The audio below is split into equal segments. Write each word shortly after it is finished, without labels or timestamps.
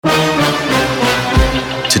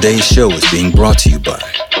Today's show is being brought to you by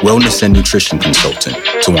wellness and nutrition consultant,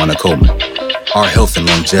 Tawana Coleman. Our health and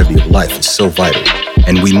longevity of life is so vital,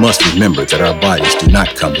 and we must remember that our bodies do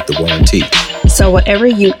not come with the warranty. So whatever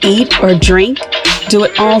you eat or drink, do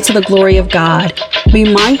it all to the glory of God.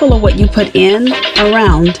 Be mindful of what you put in,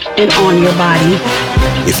 around, and on your body.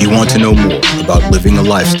 If you want to know more about living a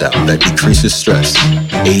lifestyle that decreases stress,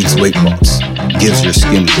 aids weight loss, gives your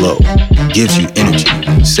skin glow, gives you energy,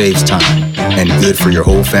 saves time, and good for your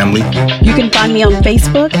whole family, you can find me on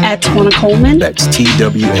Facebook at Tawana Coleman. That's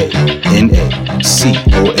TWANACOLEMAN.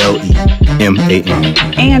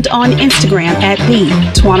 And on Instagram at the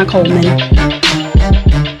Tawana Coleman.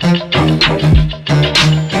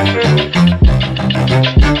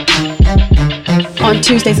 On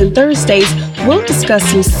Tuesdays and Thursdays, we'll discuss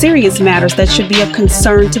some serious matters that should be of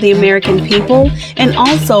concern to the American people, and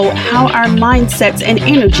also how our mindsets and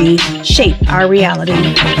energy shape our reality.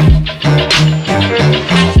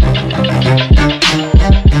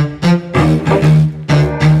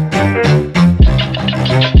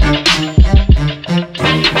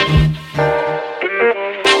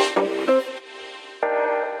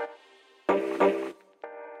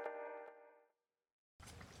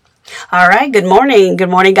 All right. Good morning. Good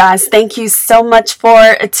morning, guys. Thank you so much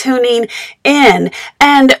for tuning in,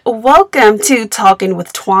 and welcome to Talking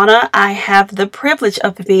with Tawana. I have the privilege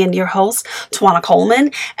of being your host, Tawana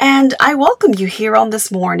Coleman, and I welcome you here on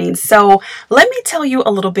this morning. So let me tell you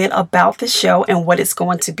a little bit about the show and what it's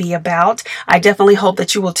going to be about. I definitely hope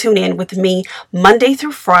that you will tune in with me Monday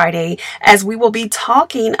through Friday, as we will be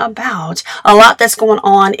talking about a lot that's going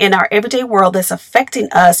on in our everyday world that's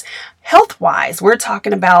affecting us health-wise. We're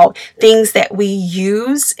talking about things that we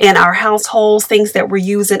use in our households, things that we're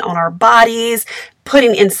using on our bodies,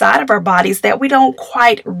 putting inside of our bodies that we don't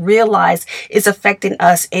quite realize is affecting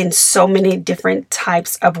us in so many different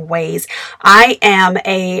types of ways. I am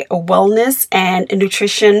a wellness and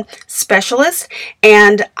nutrition specialist,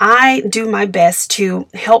 and I do my best to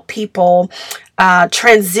help people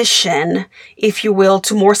transition, if you will,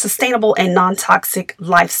 to more sustainable and non-toxic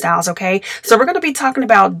lifestyles. Okay, so we're going to be talking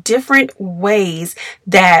about different ways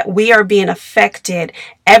that we are being affected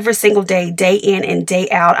every single day, day in and day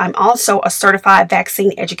out. I'm also a certified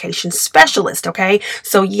vaccine education specialist. Okay,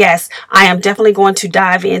 so yes, I am definitely going to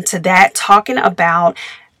dive into that, talking about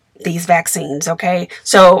these vaccines. Okay,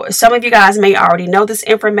 so some of you guys may already know this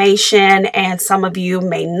information and some of you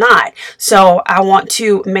may not. So I want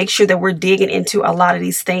to make sure that we're digging into a lot of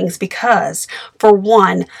these things because, for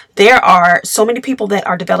one, there are so many people that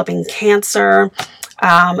are developing cancer,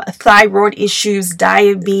 thyroid issues,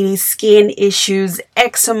 diabetes, skin issues,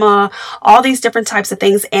 eczema, all these different types of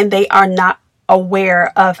things, and they are not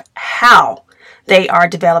aware of how they are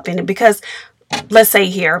developing it. Because let's say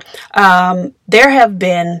here, there have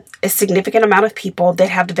been a significant amount of people that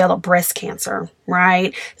have developed breast cancer,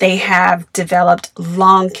 right? They have developed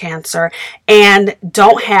lung cancer and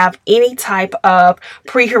don't have any type of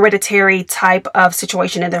pre-hereditary type of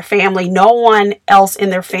situation in their family. No one else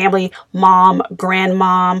in their family, mom,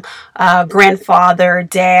 grandmom, grandfather,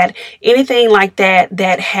 dad, anything like that,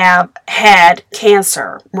 that have had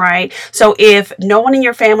cancer, right? So if no one in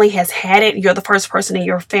your family has had it, you're the first person in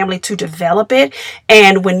your family to develop it.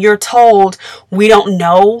 And when you're told, we don't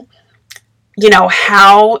know,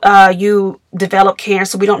 how you develop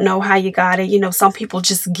cancer. We don't know how you got it. Some people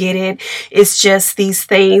just get it. It's just these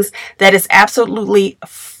things that is absolutely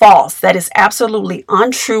false. That is absolutely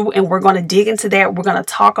untrue. And we're going to dig into that. We're going to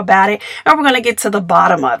talk about it and we're going to get to the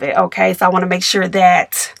bottom of it. Okay. So I want to make sure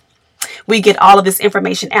that we get all of this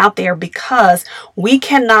information out there, because we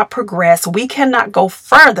cannot progress. We cannot go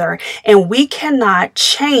further, and we cannot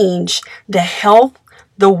change the health,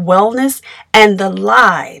 the wellness, and the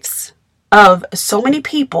lives of so many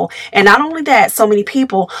people. And not only that, so many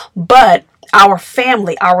people, but our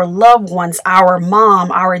family, our loved ones, our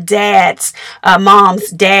mom, our dads, moms,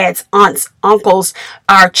 dads, aunts, uncles,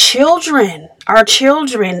 our children.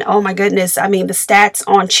 Oh my goodness. I mean, the stats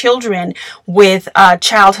on children with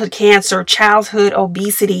childhood cancer, childhood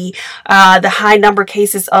obesity, the high number of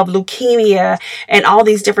cases of leukemia, and all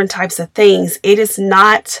these different types of things. It is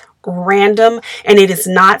not random, and it is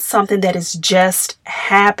not something that is just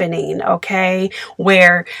happening, okay,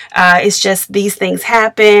 where it's just these things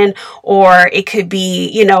happen, or it could be,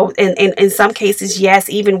 in some cases,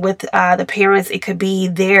 yes, even with the parents, it could be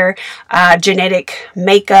their genetic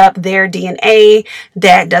makeup, their DNA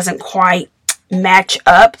that doesn't quite match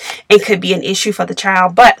up. It could be an issue for the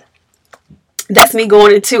child, but that's me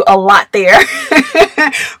going into a lot there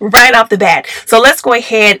right off the bat. So let's go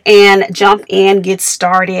ahead and jump in, get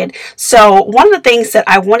started. So one of the things that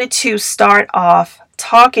I wanted to start off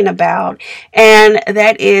talking about, and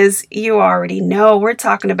that is, you already know, we're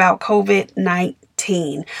talking about COVID-19.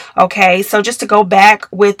 Okay, so just to go back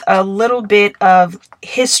with a little bit of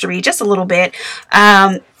history, just a little bit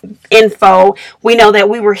info, we know that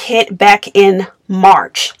we were hit back in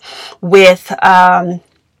March with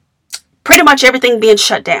pretty much everything being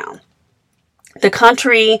shut down. The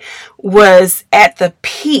country was at the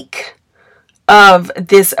peak of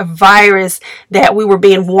this virus that we were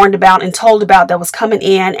being warned about and told about, that was coming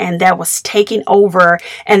in and that was taking over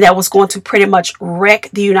and that was going to pretty much wreck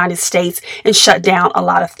the United States and shut down a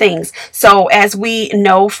lot of things. So as we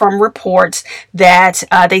know from reports that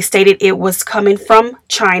they stated it was coming from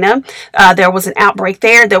China, there was an outbreak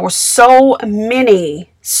there. There were so many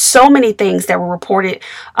things that were reported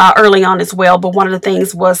early on as well. But one of the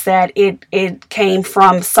things was that it came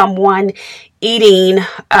from someone eating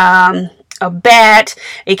a bat.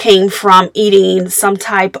 It came from eating some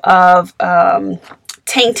type of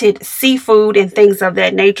tainted seafood and things of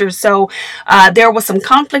that nature. So there was some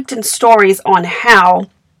conflicting stories on how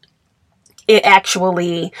it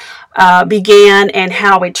actually began and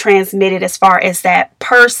how it transmitted, as far as that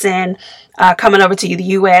person coming over to the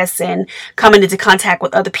U.S. and coming into contact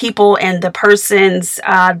with other people, and the persons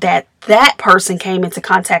that person came into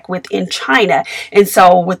contact with in China. And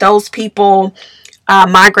so with those people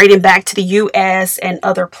migrating back to the U.S. and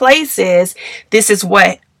other places, this is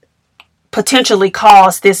what potentially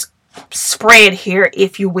caused this spread here,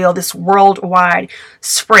 if you will, this worldwide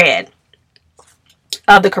spread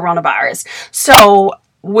of the coronavirus. So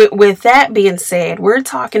with that being said, we're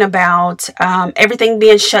talking about everything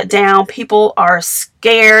being shut down. People are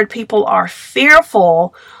scared. People are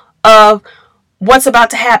fearful of what's about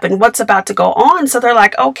to happen, what's about to go on. So they're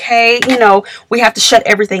like, okay, we have to shut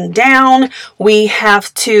everything down. We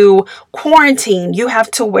have to quarantine. You have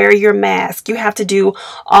to wear your mask. You have to do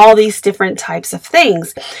all these different types of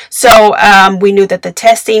things. So we knew that the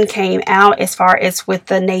testing came out as far as with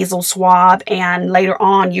the nasal swab, and later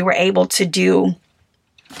on you were able to do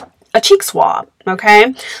a cheek swab.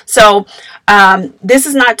 Okay. So this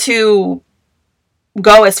is not to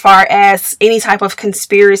go as far as any type of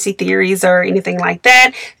conspiracy theories or anything like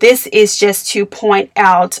that. This is just to point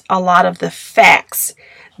out a lot of the facts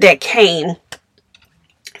that came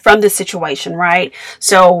from this situation, right?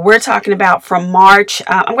 So we're talking about from March,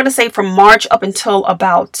 I'm going to say from March up until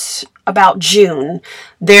about June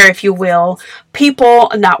there, if you will. People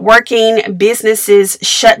not working, businesses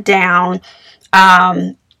shut down.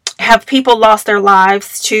 Have people lost their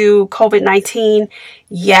lives to COVID-19?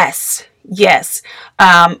 Yes.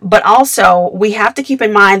 But also we have to keep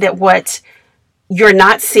in mind that what you're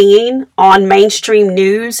not seeing on mainstream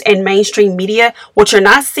news and mainstream media, what you're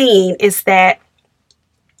not seeing is that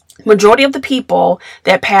majority of the people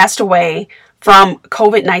that passed away from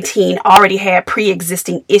COVID-19 already had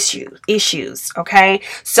pre-existing issues. Okay.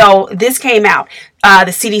 So this came out.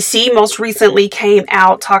 The CDC most recently came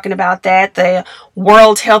out talking about that. The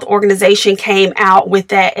World Health Organization came out with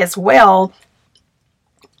that as well.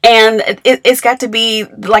 And it's got to be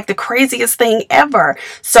like the craziest thing ever.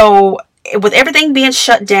 So with everything being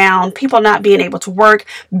shut down, people not being able to work,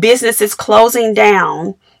 businesses closing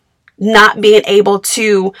down, not being able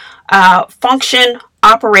to function,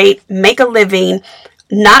 operate, make a living,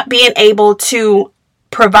 not being able to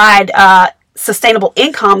provide sustainable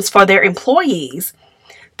incomes for their employees.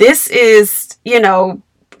 This is,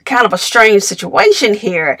 kind of a strange situation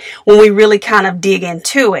here when we really kind of dig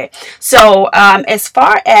into it. So as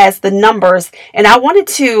far as the numbers, and I wanted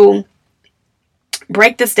to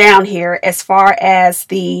break this down here as far as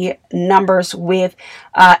the numbers with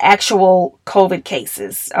actual COVID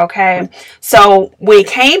cases. Okay. So when it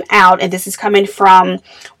came out, and this is coming from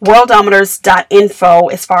worldometers.info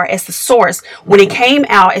as far as the source, when it came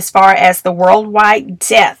out as far as the worldwide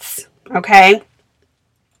deaths, okay,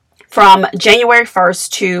 from January 1st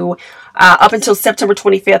to up until September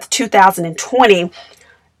 25th, 2020,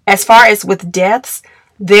 as far as with deaths,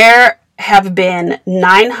 there have been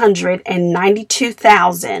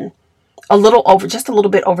 992,000, just a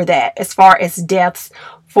little bit over that, as far as deaths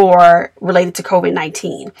for related to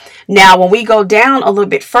COVID-19. Now, when we go down a little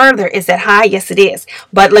bit further, is that high? Yes, it is.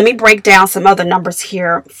 But let me break down some other numbers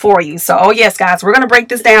here for you. So, yes, guys, we're going to break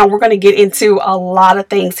this down. We're going to get into a lot of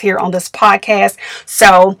things here on this podcast.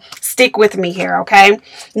 So stick with me here. Okay.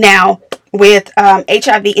 Now, with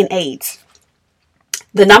HIV and AIDS,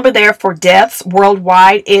 the number there for deaths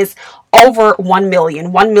worldwide is over 1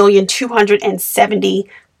 million,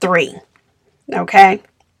 1,273,000. Okay.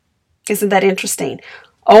 Isn't that interesting?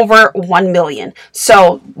 Over 1 million.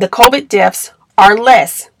 So the COVID deaths are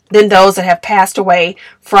less than those that have passed away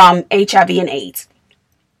from HIV and AIDS.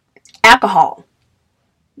 Alcohol.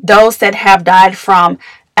 Those that have died from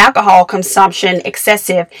alcohol consumption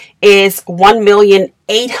excessive is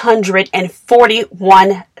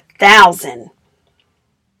 1,841,000.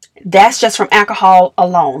 That's just from alcohol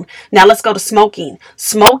alone. Now let's go to smoking.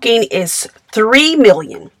 Smoking is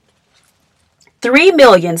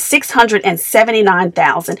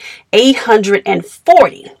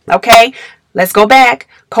 3,679,840. Okay, let's go back.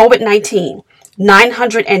 COVID-19,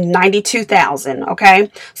 992,000.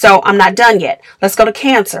 Okay, so I'm not done yet. Let's go to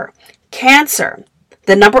cancer. Cancer,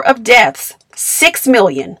 the number of deaths,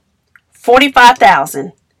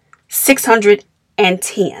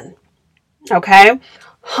 6,045,610. Okay,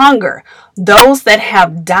 hunger, those that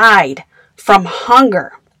have died from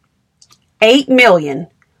hunger,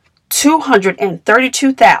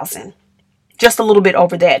 8,232,000. Just a little bit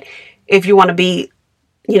over that. If you want to be,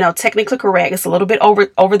 technically correct, it's a little bit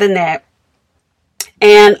over than that.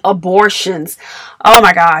 And abortions. Oh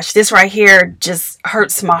my gosh, this right here just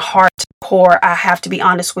hurts my heart to the core. I have to be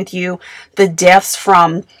honest with you. The deaths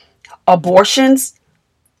from abortions,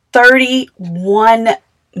 31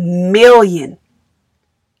 million.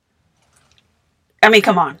 I mean,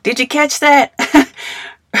 come on. Did you catch that?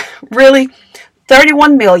 Really?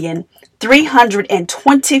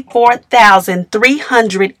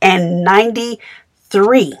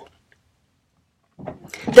 31,324,393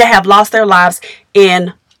 that have lost their lives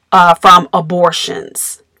from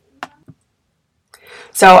abortions.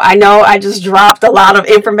 So I know I just dropped a lot of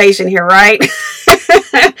information here, right?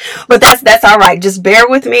 But that's all right. Just bear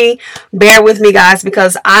with me, guys,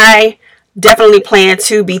 because I definitely plan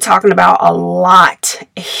to be talking about a lot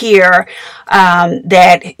here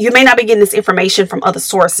that you may not be getting this information from other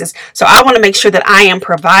sources. So I want to make sure that I am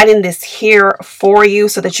providing this here for you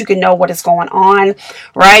so that you can know what is going on,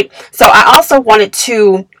 right? So I also wanted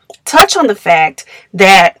to touch on the fact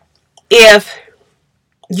that if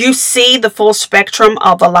you see the full spectrum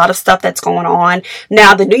of a lot of stuff that's going on.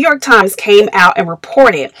 Now, the New York Times came out and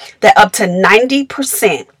reported that up to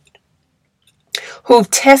 90% who've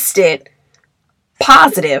tested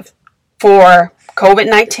positive for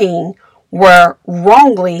COVID-19 were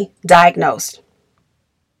wrongly diagnosed.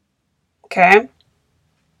 Okay?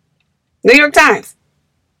 New York Times.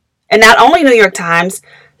 And not only New York Times,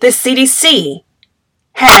 the CDC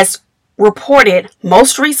has reported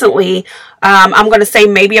most recently, I'm going to say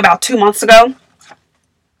maybe about 2 months ago,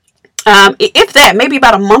 if that, maybe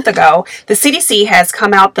about a month ago, the CDC has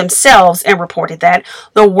come out themselves and reported that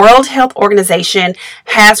the World Health Organization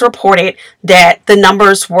has reported that the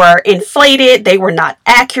numbers were inflated. They were not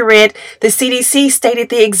accurate. The CDC stated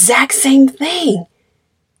the exact same thing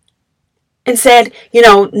and said,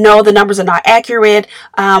 no, the numbers are not accurate.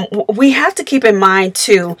 We have to keep in mind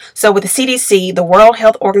too. So with the CDC, the World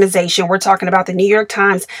Health Organization, we're talking about the New York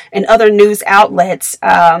Times and other news outlets,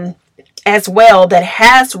 as well, that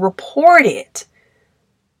has reported,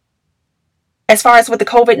 as far as with the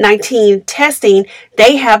COVID-19 testing,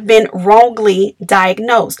 they have been wrongly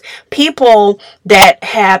diagnosed. People that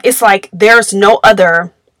have, it's like there's no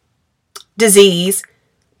other disease,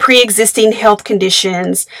 pre-existing health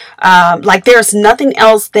conditions, like there's nothing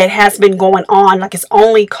else that has been going on, like it's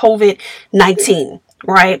only COVID-19,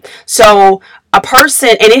 right? So a person,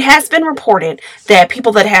 and it has been reported that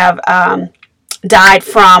people that have died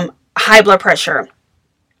from high blood pressure,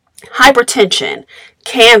 hypertension,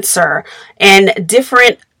 cancer, and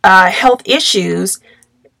different health issues,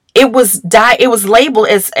 it was labeled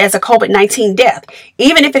as a COVID-19 death.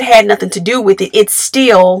 Even if it had nothing to do with it, it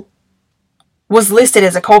still was listed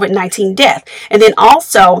as a COVID-19 death. And then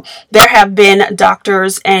also there have been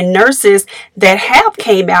doctors and nurses that have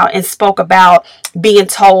came out and spoke about being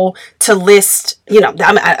told to list,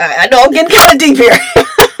 I know I'm getting kind of deep here,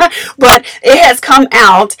 but it has come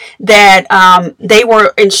out that they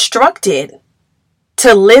were instructed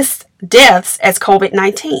to list deaths as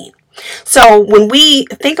COVID-19. So when we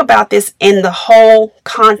think about this in the whole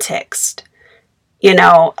context,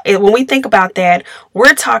 when we think about that,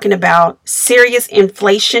 we're talking about serious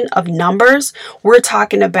inflation of numbers. We're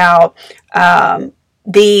talking about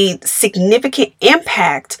the significant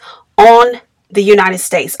impact on the United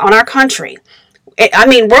States, on our country. I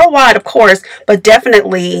mean, worldwide, of course, but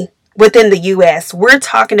definitely within the U.S. We're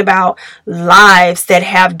talking about lives that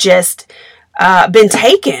have just been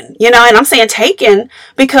taken, and I'm saying taken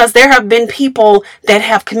because there have been people that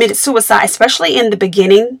have committed suicide, especially in the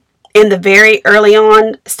beginning, in the very early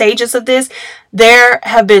on stages of this. There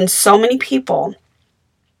have been so many people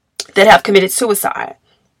that have committed suicide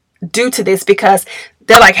due to this because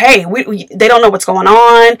they're like, hey, they don't know what's going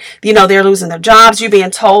on. They're losing their jobs. You're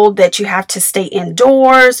being told that you have to stay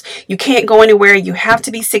indoors. You can't go anywhere. You have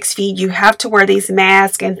to be 6 feet. You have to wear these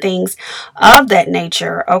masks and things of that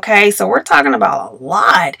nature. Okay. So we're talking about a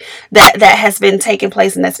lot that has been taking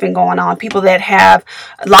place and that's been going on. People that have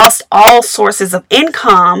lost all sources of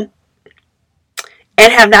income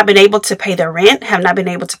and have not been able to pay their rent, have not been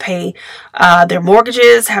able to pay their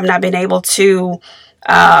mortgages, have not been able to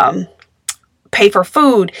pay for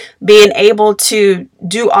food, being able to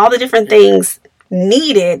do all the different things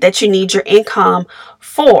needed that you need your income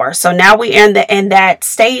for. So now we in that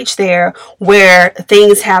stage there where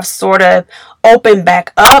things have sort of opened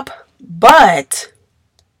back up, but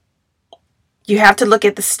you have to look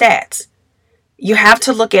at the stats. You have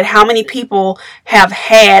to look at how many people have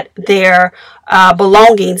had their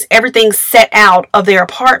belongings, everything set out of their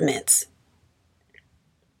apartments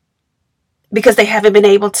because they haven't been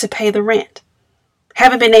able to pay the rent.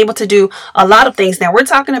 Haven't been able to do a lot of things. Now, we're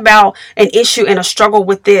talking about an issue and a struggle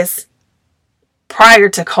with this prior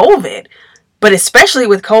to COVID, but especially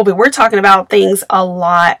with COVID, we're talking about things a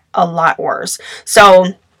lot worse.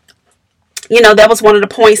 So, that was one of the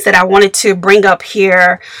points that I wanted to bring up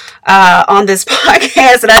here on this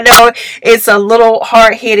podcast. And I know it's a little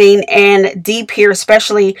hard hitting and deep here,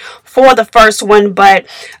 especially for the first one, but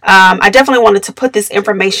I definitely wanted to put this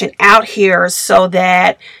information out here so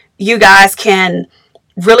that you guys can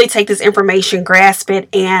really take this information, grasp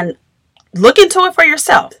it, and look into it for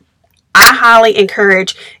yourself. I highly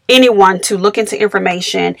encourage anyone to look into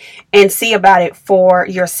information and see about it for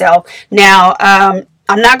yourself. Now,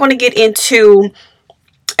 I'm not going to get into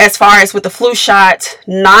as far as with the flu shot,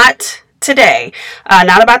 not today,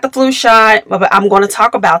 not about the flu shot, but I'm going to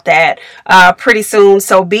talk about that pretty soon.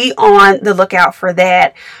 So be on the lookout for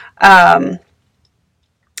that.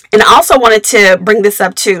 And I also wanted to bring this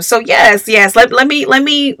up too. So yes, let me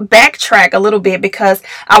backtrack a little bit because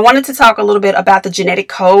I wanted to talk a little bit about the genetic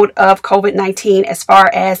code of COVID-19 as far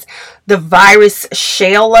as the virus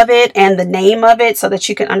shell of it and the name of it so that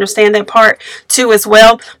you can understand that part too as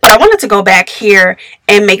well. But I wanted to go back here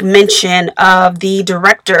and make mention of the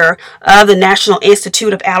director of the National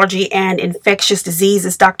Institute of Allergy and Infectious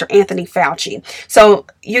Diseases, Dr. Anthony Fauci. So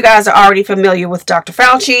you guys are already familiar with Dr.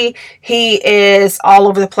 Fauci. He is all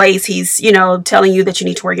over the place. He's, telling you that you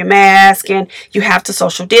need to wear your mask and you have to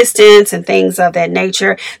social distance and things of that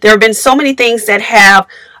nature. There have been so many things that have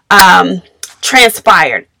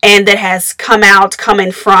transpired and that has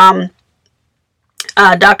coming from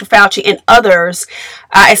Dr. Fauci and others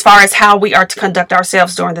as far as how we are to conduct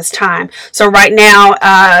ourselves during this time. So right now,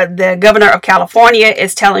 the governor of California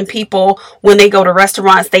is telling people when they go to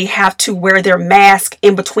restaurants, they have to wear their mask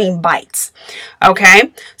in between bites.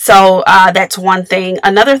 Okay, so that's one thing.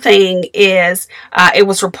 Another thing is it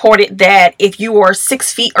was reported that if you were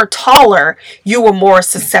 6 feet or taller, you were more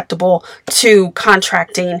susceptible to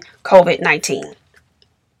contracting COVID-19.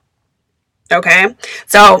 Okay,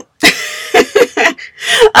 so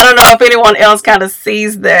I don't know if anyone else kind of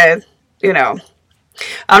sees the,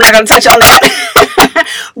 I'm not going to touch on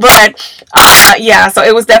that. But yeah, so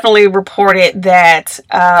it was definitely reported that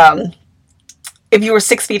if you were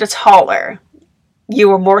 6 feet or taller, you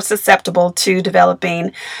were more susceptible to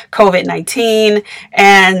developing COVID-19.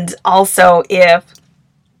 And also if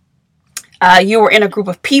you were in a group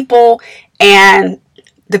of people and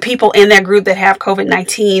the people in that group that have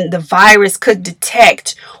COVID-19, the virus could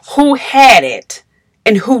detect who had it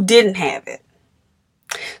and who didn't have it.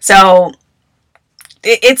 So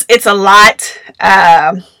it's a lot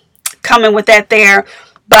coming with that there.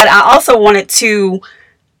 But I also wanted to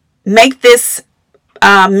make this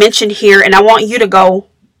mention here, and I want you to go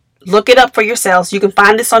look it up for yourselves. You can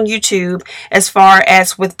find this on YouTube as far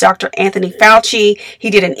as with Dr. Anthony Fauci.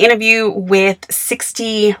 He did an interview with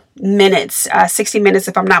 60 Minutes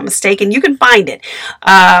if I'm not mistaken. You can find it.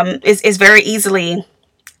 It's very easily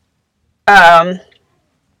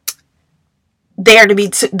there to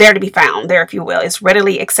be found there, if you will. It's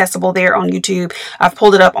readily accessible there on YouTube. I've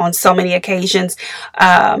pulled it up on so many occasions.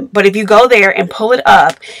 But if you go there and pull it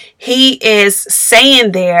up, he is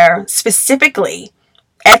saying there specifically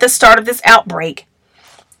at the start of this outbreak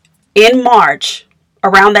in March,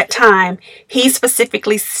 around that time, he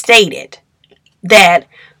specifically stated that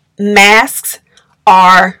masks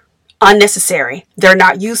are unnecessary. They're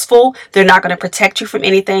not useful. They're not going to protect you from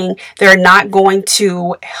anything. They're not going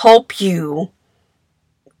to help you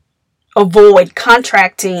avoid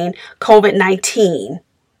contracting COVID-19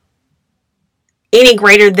 any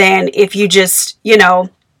greater than if you just,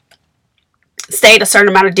 stayed a certain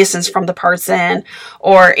amount of distance from the person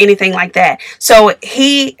or anything like that. So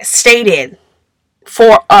he stated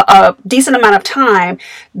for a decent amount of time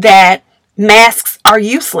that masks are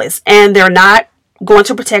useless and they're not going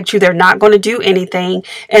to protect you. They're not going to do anything.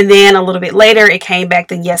 And then a little bit later, it came back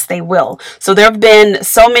that yes, they will. So there have been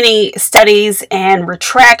so many studies and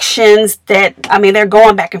retractions that, I mean, they're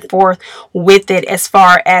going back and forth with it as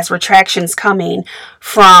far as retractions coming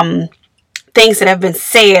from things that have been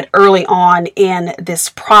said early on in this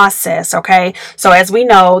process. Okay. So as we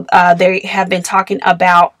know, they have been talking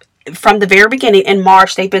about from the very beginning in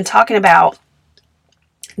March, they've been talking about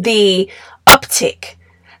the uptick.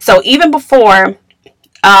 So even before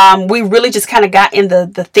we really just kind of got in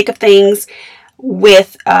the thick of things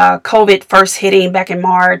with COVID first hitting back in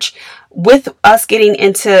March, with us getting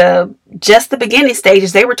into just the beginning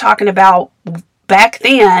stages, they were talking about back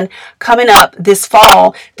then coming up this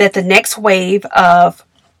fall that the next wave of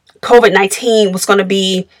COVID-19 was going to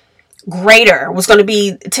be greater, was going to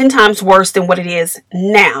be 10 times worse than what it is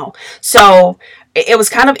now. So it was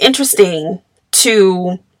kind of interesting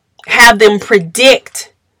to have them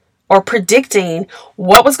predicting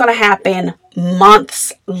what was going to happen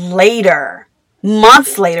months later.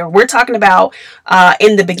 We're talking about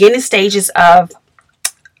in the beginning stages of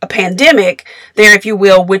a pandemic there, if you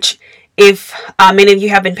will, which if many of you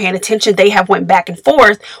have been paying attention, they have went back and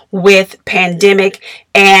forth with pandemic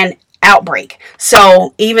and outbreak.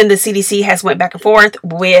 So even the CDC has went back and forth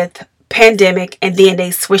with pandemic, and then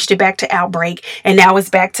they switched it back to outbreak, and now it's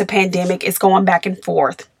back to pandemic. It's going back and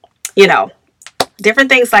forth, different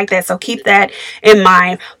things like that. So keep that in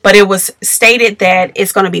mind. But it was stated that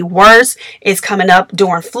it's going to be worse. It's coming up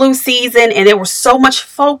during flu season, and there was so much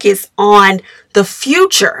focus on the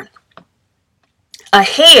future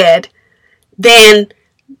ahead than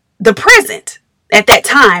the present at that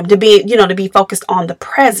time, to be focused on the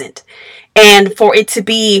present, and for it to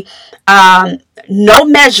be no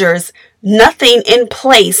measures, nothing in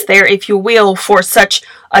place there, if you will, for such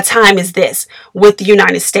a time as this, with the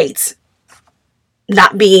United States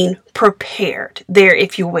not being prepared there,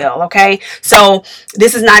 if you will. Okay. So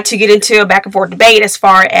this is not to get into a back and forth debate as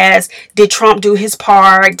far as did Trump do his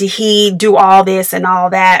part? Did he do all this and all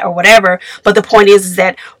that or whatever? But the point is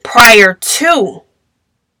that prior to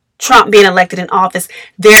Trump being elected in office,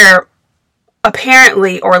 there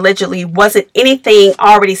apparently or allegedly wasn't anything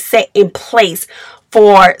already set in place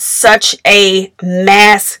for such a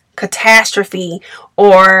mass catastrophe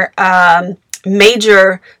or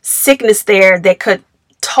major sickness there that could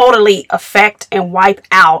totally affect and wipe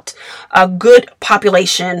out a good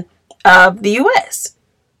population of the U.S.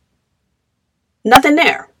 Nothing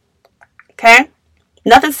there. Okay?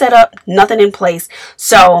 Nothing set up, nothing in place.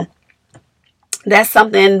 So that's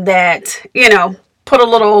something that, put a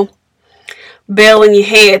little bell in your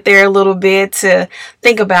head there a little bit to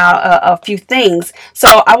think about a few things.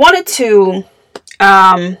 So I wanted to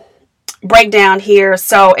break down here.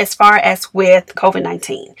 So as far as with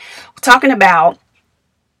COVID-19, we're talking about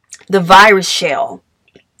the virus shell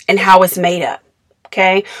and how it's made up.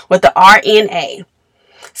 Okay, with the RNA.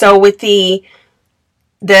 So with the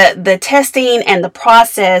testing and the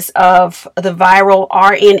process of the viral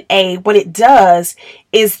RNA, what it does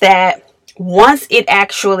is that once it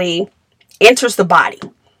actually enters the body,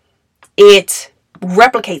 it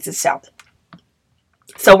replicates itself.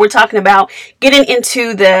 So we're talking about getting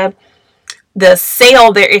into the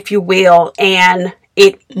cell there, if you will, and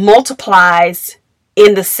it multiplies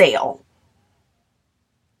in the cell.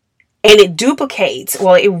 And it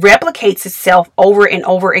replicates itself over and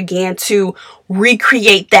over again to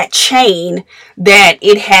recreate that chain that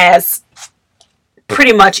it has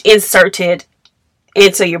pretty much inserted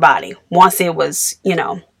into your body. Once it was,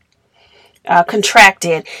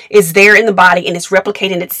 contracted, is there in the body and it's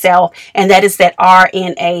replicating itself. And that is that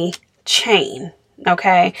RNA chain.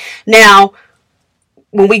 Okay. Now,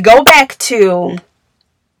 when we go back to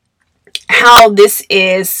how this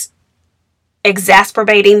is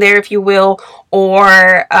exacerbating there, if you will,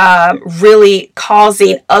 or really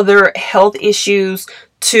causing other health issues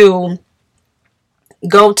to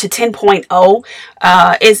go to 10.0,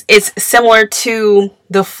 it's similar to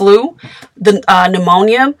the flu, the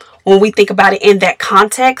pneumonia. When we think about it in that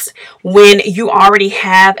context, when you already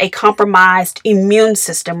have a compromised immune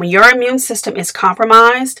system, when your immune system is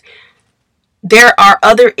compromised, there are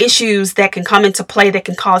other issues that can come into play that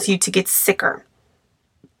can cause you to get sicker.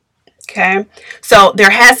 Okay, so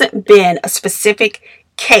there hasn't been a specific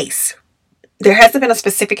case. There hasn't been a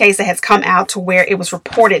specific case that has come out to where it was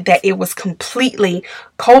reported that it was completely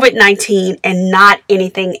COVID-19 and not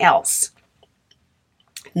anything else.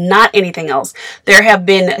 not anything else. There have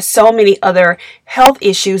been so many other health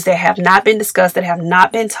issues that have not been discussed, that have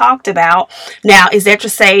not been talked about. Now, is that to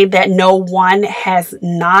say that no one has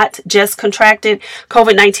not just contracted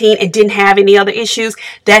COVID-19 and didn't have any other issues?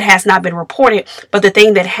 That has not been reported. But the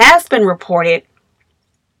thing that has been reported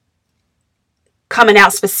coming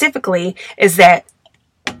out specifically is that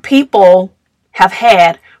people have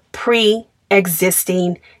had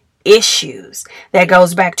pre-existing issues. That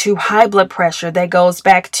goes back to high blood pressure. That goes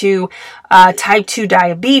back to type 2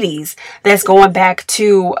 diabetes. That's going back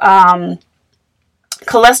to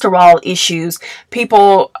cholesterol issues.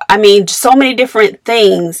 People, so many different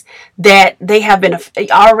things that they have been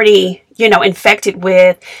already, infected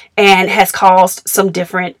with, and has caused some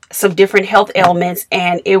different health ailments.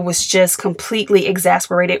 And it was just completely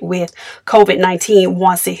exacerbated with COVID-19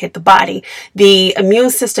 once it hit the body. The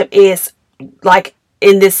immune system is like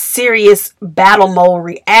in this serious battle mode,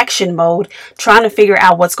 reaction mode, trying to figure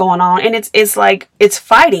out what's going on. And it's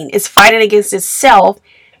fighting against itself.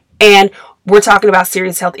 And we're talking about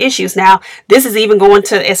serious health issues. Now, this is even going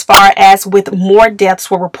to as far as with more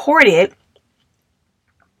deaths were reported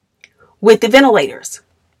with the ventilators.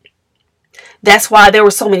 That's why there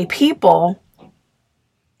were so many people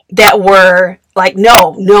that were like,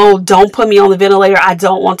 no, don't put me on the ventilator. I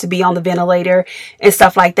don't want to be on the ventilator and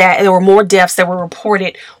stuff like that. And there were more deaths that were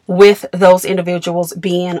reported with those individuals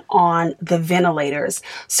being on the ventilators.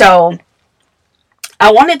 So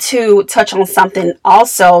I wanted to touch on something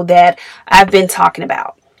also that I've been talking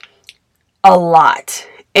about a lot.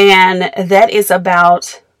 And that is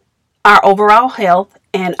about our overall health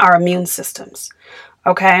and our immune systems.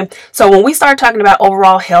 Okay, so when we start talking about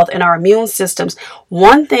overall health and our immune systems,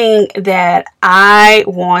 one thing that I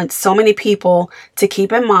want so many people to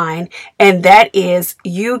keep in mind, and that is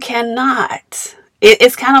you cannot.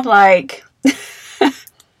 It's kind of like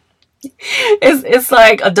it's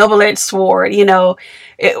like a double-edged sword. Is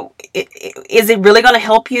it really going to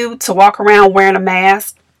help you to walk around wearing a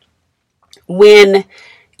mask when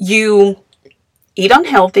you eat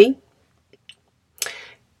unhealthy?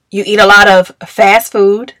 You eat a lot of fast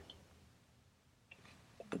food,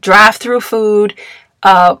 drive-through food,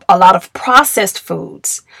 a lot of processed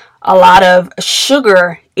foods, a lot of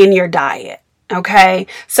sugar in your diet. Okay,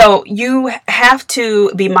 so you have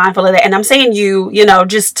to be mindful of that. And I'm saying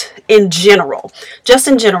just in general.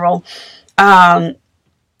 But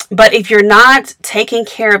if you're not taking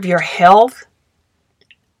care of your health,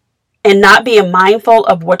 and not being mindful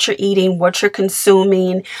of what you're eating, what you're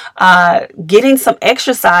consuming, getting some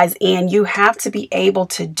exercise in, you have to be able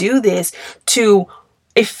to do this to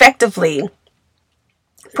effectively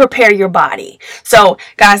prepare your body. So,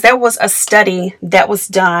 guys, there was a study that was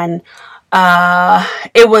done.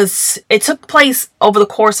 It took place over the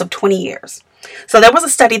course of 20 years. So there was a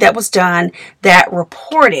study that was done that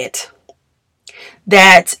reported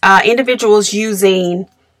that individuals using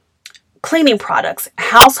cleaning products,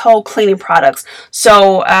 household cleaning products.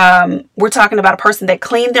 So we're talking about a person that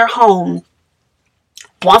cleaned their home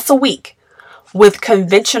once a week with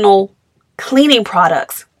conventional cleaning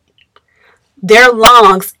products. Their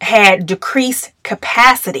lungs had decreased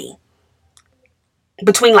capacity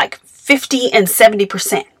between like 50 and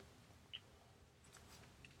 70%.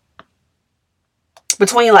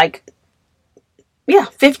 Between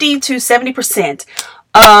 50 to 70%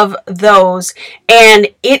 of those, and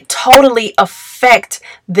it totally affect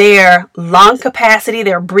their lung capacity,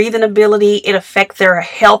 their breathing ability. It affects their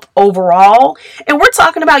health overall. And we're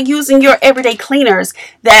talking about using your everyday cleaners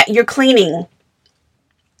that you're cleaning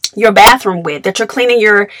your bathroom with, that you're cleaning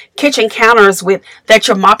your kitchen counters with, that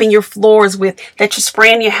you're mopping your floors with, that you're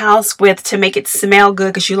spraying your house with to make it smell good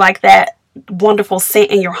because you like that wonderful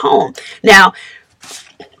scent in your home. Now,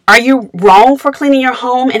 are you wrong for cleaning your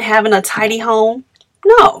home and having a tidy home?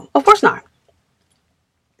 No, of course not.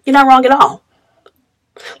 You're not wrong at all.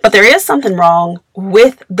 But there is something wrong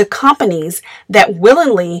with the companies that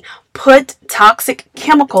willingly put toxic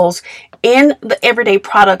chemicals in the everyday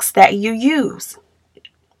products that you use.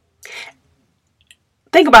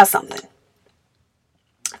 Think about something.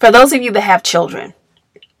 For those of you that have children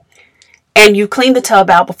and you cleaned the tub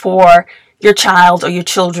out before your child or your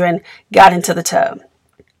children got into the tub,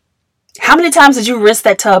 how many times did you rinse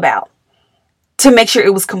that tub out to make sure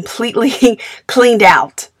it was completely cleaned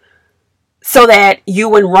out so that you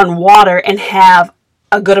would run water and have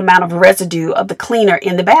a good amount of residue of the cleaner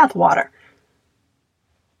in the bath water?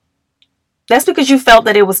 That's because you felt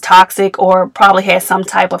that it was toxic or probably had some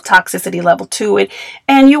type of toxicity level to it,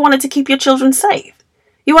 and you wanted to keep your children safe.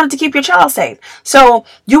 You wanted to keep your child safe. So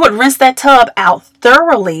you would rinse that tub out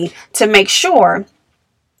thoroughly to make sure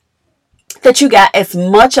that you got as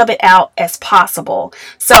much of it out as possible.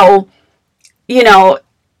 So,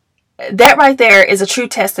 that right there is a true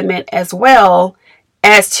testament as well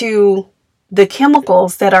as to the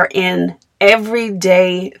chemicals that are in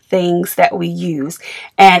everyday things that we use,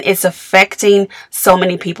 and it's affecting so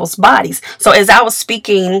many people's bodies. So as I was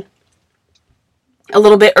speaking a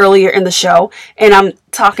little bit earlier in the show, and I'm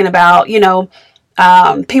talking about,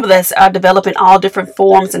 people that's developing all different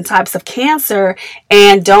forms and types of cancer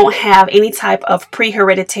and don't have any type of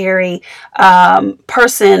pre-hereditary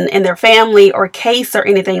person in their family or case or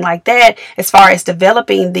anything like that as far as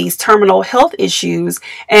developing these terminal health issues,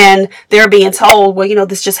 and they're being told, well,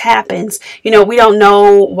 this just happens. We don't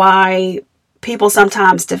know why people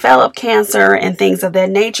sometimes develop cancer and things of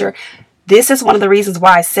that nature. This is one of the reasons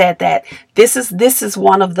why I said that. This is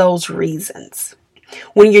one of those reasons.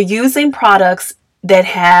 When you're using products that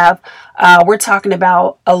have, we're talking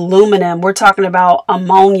about aluminum, we're talking about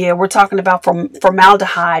ammonia, we're talking about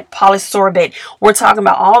formaldehyde, polysorbate, we're talking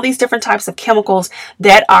about all these different types of chemicals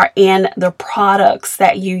that are in the products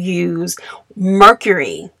that you use.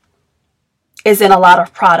 Mercury is in a lot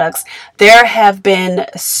of products. There have been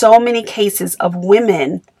so many cases of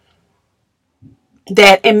women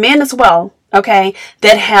and men as well, okay,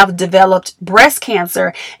 that have developed breast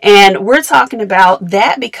cancer. And we're talking about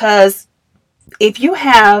that because if you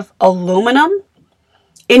have aluminum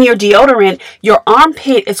in your deodorant, your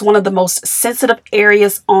armpit is one of the most sensitive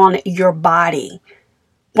areas on your body.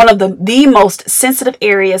 One of the most sensitive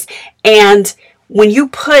areas. And when you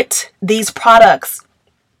put these products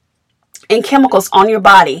and chemicals on your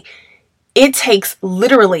body, it takes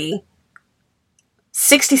literally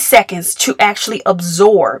 60 seconds to actually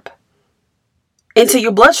absorb into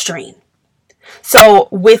your bloodstream. So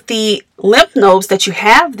with the lymph nodes that you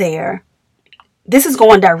have there, this is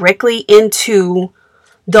going directly into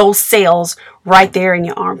those cells right there in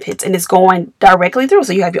your armpits, and it's going directly through.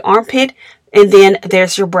 So you have your armpit, and then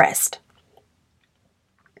there's your breast.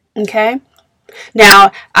 Okay.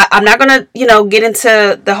 Now, I'm not going to, get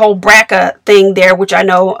into the whole BRCA thing there, which I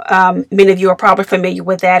know many of you are probably familiar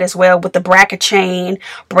with that as well, with the BRCA chain,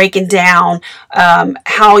 breaking down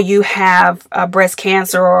how you have breast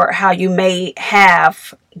cancer, or how you may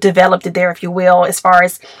have developed it there, if you will, as far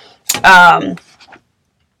as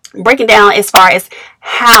breaking down as far as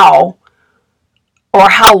how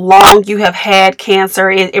long you have had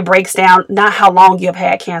cancer. It breaks down not how long you have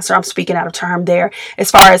had cancer. I'm speaking out of term there,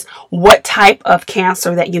 as far as what type of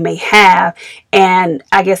cancer that you may have, and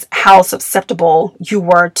I guess how susceptible you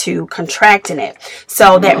were to contracting it.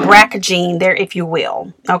 So that BRCA gene there, if you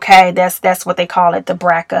will, okay, that's what they call it, the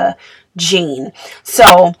BRCA gene.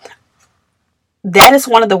 So that is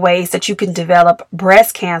one of the ways that you can develop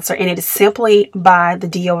breast cancer, and it is simply by the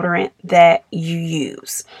deodorant that you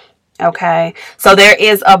use. Okay, so there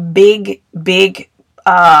is a big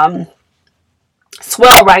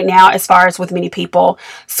swell right now as far as with many people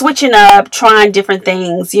switching up, trying different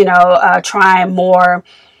things, trying more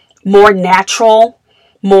natural,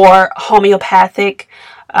 more homeopathic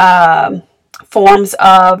forms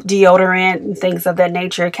of deodorant and things of that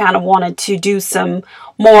nature. Kind of wanted to do some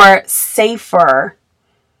more safer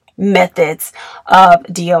methods of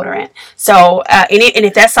deodorant. So and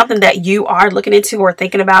if that's something that you are looking into or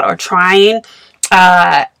thinking about or trying,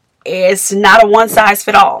 it's not a one size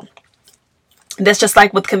fit all. That's just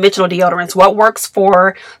like with conventional deodorants. What works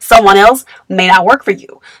for someone else may not work for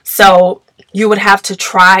you. So you would have to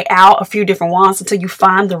try out a few different ones until you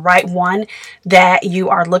find the right one that you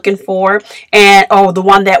are looking for, and the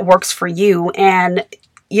one that works for you. And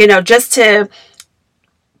just to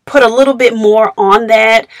put a little bit more on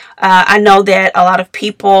that, I know that a lot of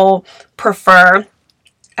people prefer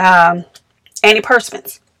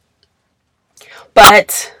antiperspirants,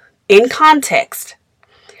 but in context,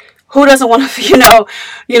 who doesn't want to,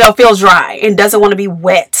 feel dry and doesn't want to be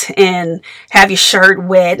wet and have your shirt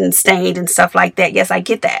wet and stained and stuff like that? Yes, I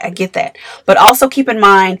get that. But also keep in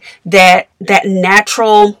mind that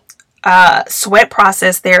natural sweat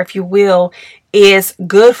process there, if you will, is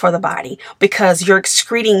good for the body, because you're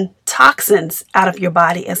excreting toxins out of your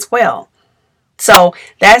body as well. So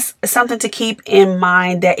that's something to keep in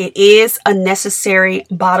mind, that it is a necessary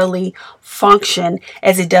bodily function,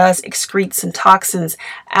 as it does excrete some toxins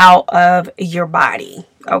out of your body.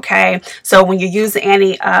 Okay, so when you use the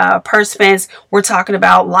antiperspirants, we're talking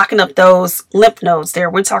about locking up those lymph nodes there.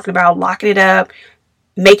 We're talking about locking it up,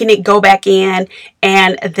 making it go back in,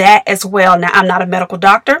 and that as well. Now, I'm not a medical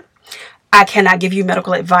doctor. I cannot give you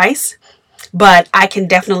medical advice, but I can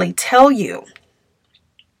definitely tell you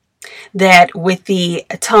that with the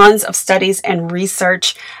tons of studies and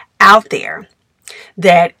research out there,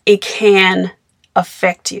 that it can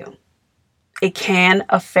affect you. It can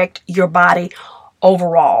affect your body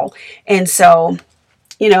overall. And so,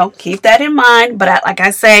 keep that in mind. But like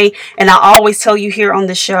I say, and I always tell you here on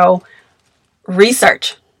the show,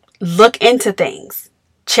 research, look into things,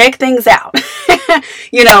 check things out,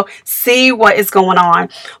 see what is going on.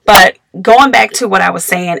 But going back to what I was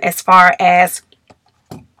saying, as far as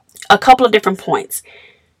a couple of different points,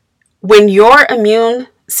 when your immune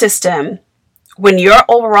system, when your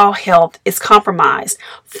overall health is compromised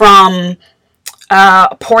from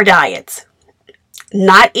poor diets,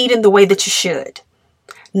 not eating the way that you should,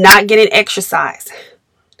 not getting exercise,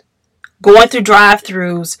 going through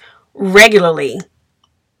drive-thrus regularly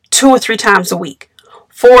 2 or 3 times a week,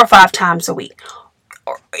 4 or 5 times a week.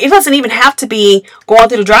 It doesn't even have to be going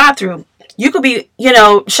through the drive-thru. You could be,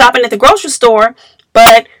 shopping at the grocery store,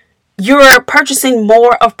 but you're purchasing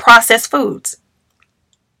more of processed foods.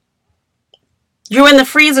 You're in the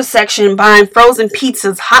freezer section buying frozen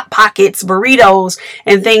pizzas, Hot Pockets, burritos,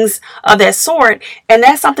 and things of that sort. And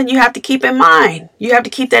that's something you have to keep in mind. You have to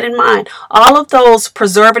keep that in mind. All of those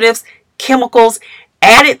preservatives, chemicals,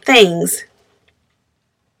 added things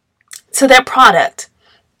to that product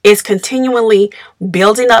is continually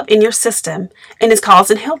building up in your system and is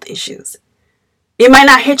causing health issues. It might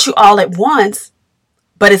not hit you all at once,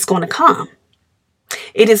 but it's going to come.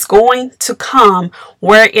 It is going to come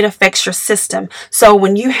where it affects your system. So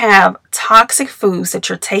when you have toxic foods that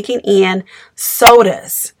you're taking in,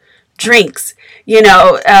 sodas, drinks,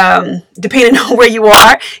 depending on where you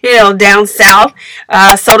are, down south,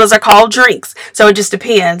 sodas are called drinks. So it just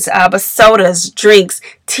depends. But sodas, drinks,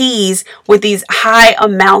 teas with these high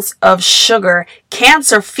amounts of sugar,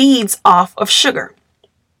 cancer feeds off of sugar.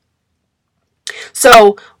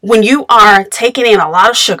 So when you are taking in a lot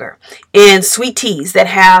of sugar in sweet teas that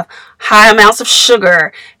have high amounts of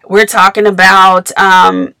sugar, we're talking about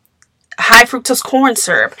high fructose corn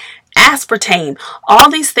syrup, aspartame, all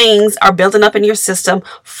these things are building up in your system,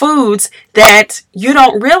 foods that you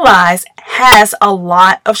don't realize has a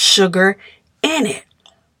lot of sugar in it.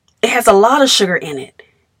 It has a lot of sugar in it.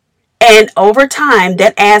 And over time,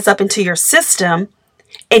 that adds up into your system,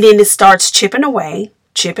 and then it starts chipping away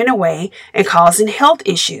and causing health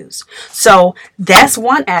issues. So that's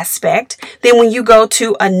one aspect. Then when you go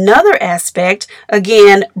to another aspect,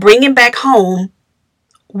 again, bringing back home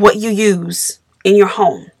what you use in your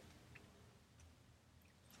home.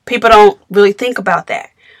 People don't really think about that.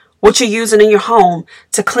 What you're using in your home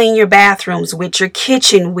to clean your bathrooms with, your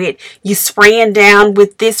kitchen with, you spraying down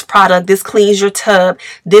with this product. This cleans your tub.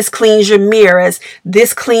 This cleans your mirrors.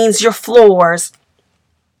 This cleans your floors.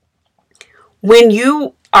 When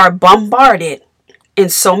you are bombarded in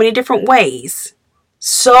so many different ways,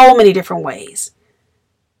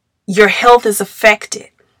 your health is affected.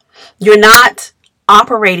 You're not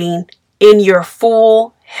operating in your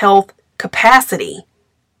full health capacity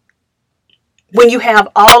when you have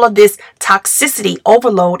all of this toxicity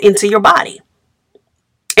overload into your body.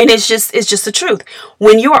 And it's just the truth.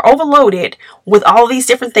 When you are overloaded with all these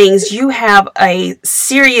different things, you have a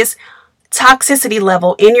serious toxicity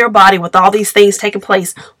level in your body with all these things taking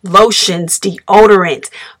place. Lotions, deodorant,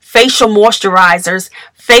 facial moisturizers,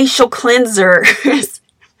 facial cleansers,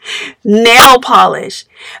 nail polish.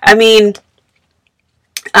 I mean,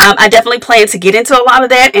 I definitely plan to get into a lot of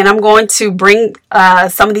that, and I'm going to bring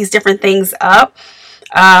some of these different things up.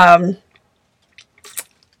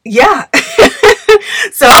 Yeah.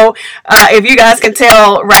 So if you guys can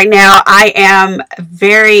tell right now, I am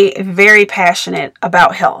very, very passionate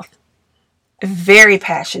about health. Very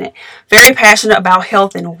passionate about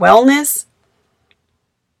health and wellness.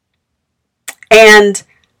 And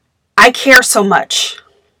I care so much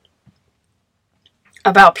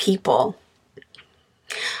about people.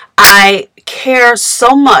 I care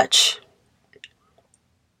so much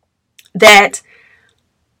that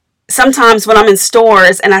sometimes when I'm in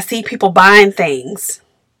stores and I see people buying things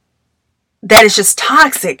that is just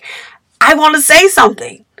toxic, I want to say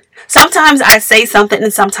something. Sometimes I say something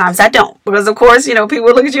and sometimes I don't. Because, of course,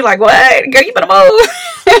 people look at you like, what? Girl, you better move.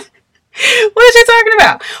 What are you talking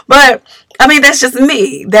about? But, I mean, that's just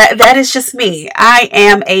me. That is just me. I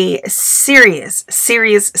am a serious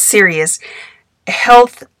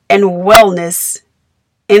health and wellness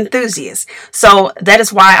enthusiast. So that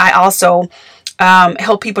is why I also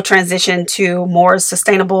help people transition to more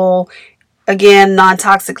sustainable, again,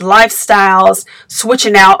 non-toxic lifestyles,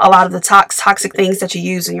 switching out a lot of the toxic things that you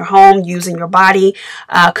use in your home, use in your body,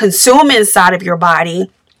 consume inside of your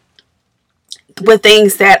body with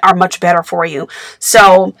things that are much better for you.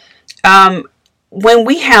 So when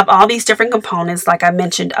we have all these different components, like I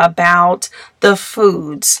mentioned about the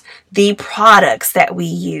foods, the products that we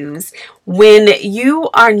use, when you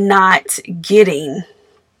are not getting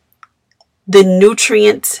the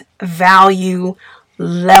nutrient value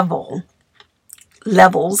levels,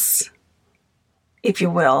 if you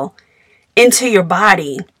will, into your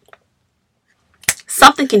body,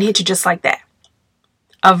 something can hit you just like that.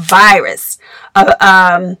 A virus,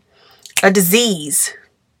 a disease,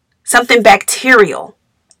 something bacterial.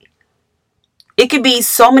 It could be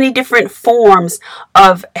so many different forms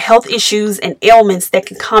of health issues and ailments that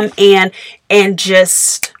can come in and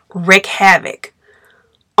just wreak havoc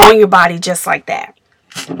on your body just like that,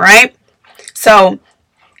 right? So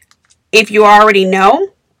if you already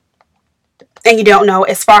know and you don't know,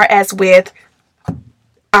 as far as with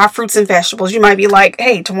our fruits and vegetables, you might be like,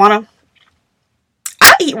 hey, Tawana,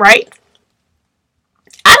 I eat right.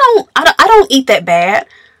 I don't eat that bad.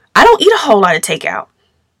 I don't eat a whole lot of takeout.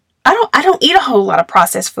 I don't eat a whole lot of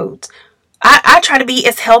processed foods. I try to be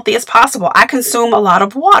as healthy as possible. I consume a lot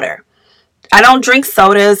of water. I don't drink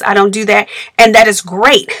sodas. I don't do that. And that is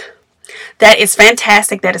great. That is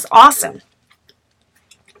fantastic. That is awesome.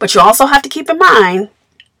 But you also have to keep in mind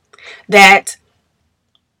that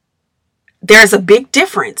there's a big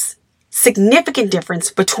difference, significant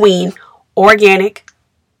difference between organic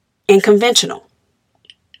and conventional.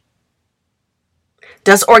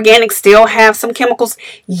 Does organic still have some chemicals?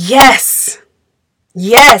 Yes.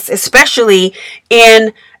 Yes, especially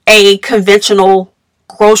in a conventional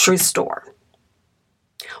grocery store.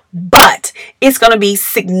 But it's going to be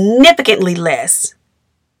significantly less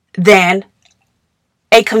than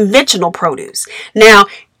a conventional produce. Now,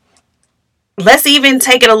 let's even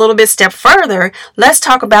take it a little bit step further. Let's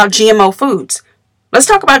talk about GMO foods. Let's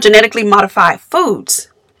talk about genetically modified foods,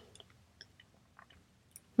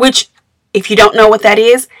 which, if you don't know what that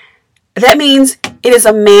is, that means it is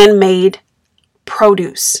a man-made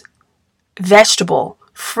produce, vegetable,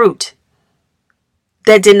 fruit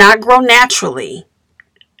that did not grow naturally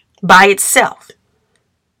by itself,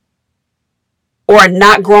 or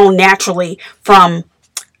not grown naturally from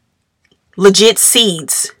legit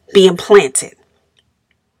seeds being planted.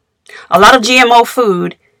 A lot of GMO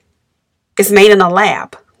food is made in a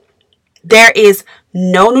lab. There is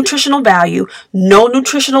no nutritional value, no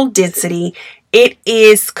nutritional density. It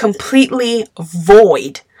is completely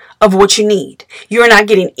void of what you need. You're not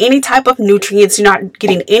getting any type of nutrients. You're not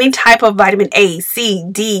getting any type of vitamin A, C,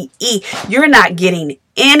 D, E. You're not getting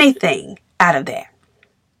anything out of that.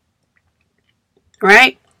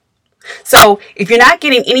 Right? So if you're not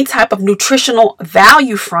getting any type of nutritional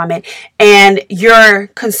value from it, and you're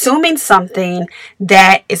consuming something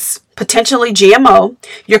that is potentially GMO,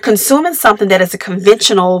 you're consuming something that is a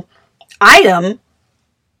conventional item,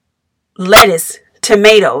 lettuce,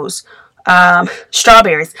 tomatoes,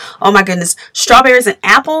 strawberries. Oh my goodness. Strawberries and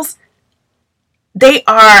apples, they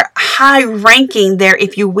are high ranking there,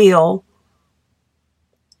 if you will.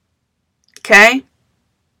 Okay?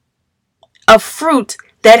 A fruit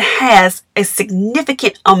that has a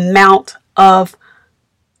significant amount of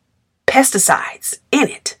pesticides in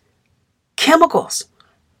it, chemicals.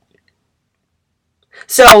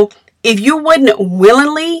 So if you wouldn't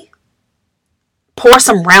willingly pour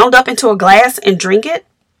some Roundup into a glass and drink it,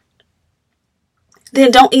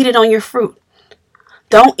 then don't eat it on your fruit.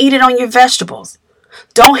 Don't eat it on your vegetables.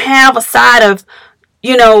 Don't have a side of,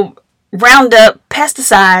 Roundup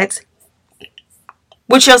pesticides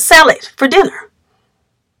with your salad for dinner.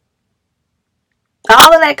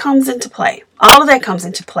 All of that comes into play. All of that comes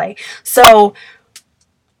into play. So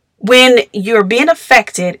when you're being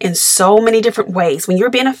affected in so many different ways, when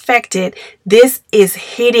you're being affected, this is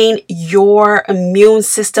hitting your immune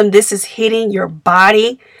system. This is hitting your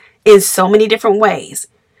body in so many different ways.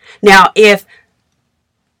 Now, if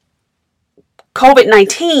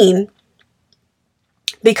COVID-19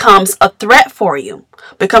 becomes a threat for you,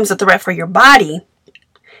 becomes a threat for your body,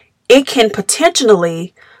 it can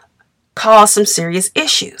potentially cause some serious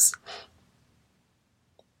issues.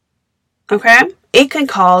 Okay? It can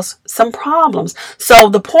cause some problems. So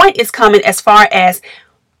the point is coming as far as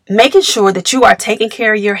making sure that you are taking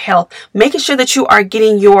care of your health, making sure that you are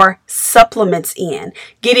getting your supplements in,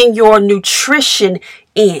 getting your nutrition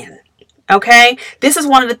in. Okay? This is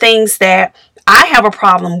one of the things that I have a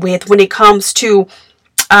problem with when it comes to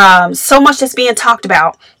so much that's being talked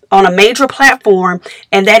about on a major platform,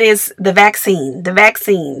 and that is the vaccine. The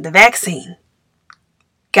vaccine.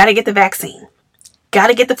 Got to get the vaccine. Got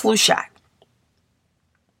to get the flu shot.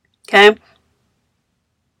 Okay?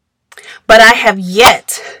 But I have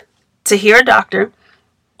yet to hear a doctor,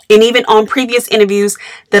 and even on previous interviews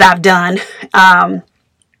that I've done,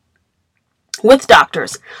 with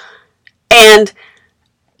doctors. And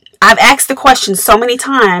I've asked the question so many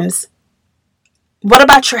times, what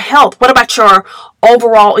about your health? What about your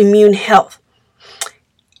overall immune health?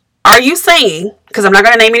 Are you saying, because I'm not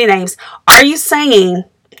going to name any names, are you saying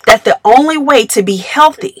that the only way to be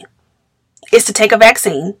healthy is to take a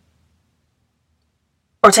vaccine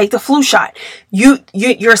or take the flu shot?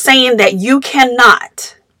 You're saying that you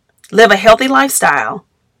cannot live a healthy lifestyle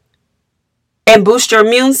and boost your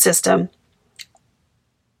immune system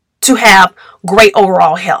to have great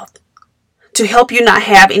overall health, to help you not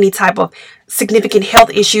have any type of significant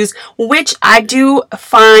health issues, which I do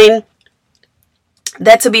find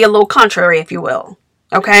that to be a little contrary, if you will.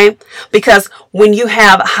 Okay? Because when you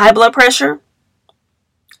have high blood pressure,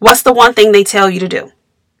 what's the one thing they tell you to do?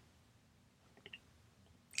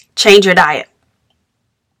 Change your diet.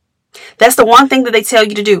 That's the one thing that they tell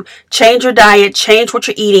you to do. Change your diet, change what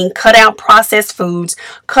you're eating, cut out processed foods,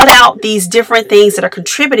 cut out these different things that are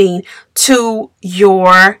contributing to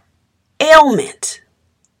your ailment.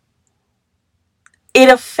 It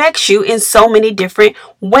affects you in so many different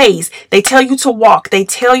ways. They tell you to walk. They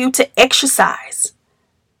tell you to exercise.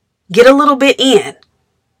 Get a little bit in.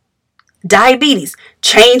 Diabetes,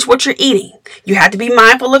 change what you're eating. You have to be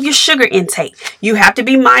mindful of your sugar intake. You have to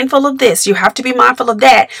be mindful of this. You have to be mindful of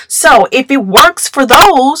that. So if it works for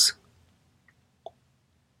those,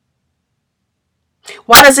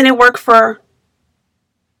 why doesn't it work for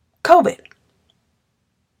COVID?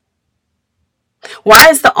 Why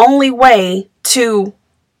is the only way to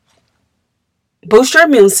boost your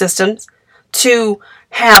immune systems, to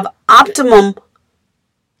have optimum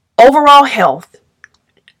overall health,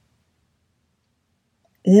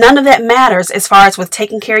 none of that matters as far as with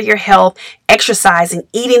taking care of your health, exercising,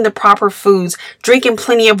 eating the proper foods, drinking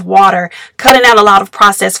plenty of water, cutting out a lot of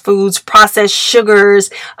processed foods, processed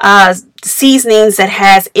sugars, seasonings that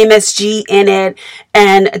has MSG in it,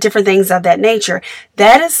 and different things of that nature.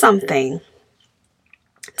 That is something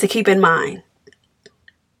to keep in mind.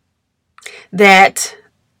 That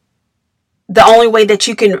the only way that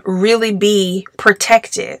you can really be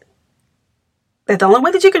protected, that the only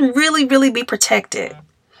way that you can really be protected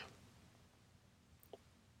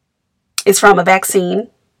is from a vaccine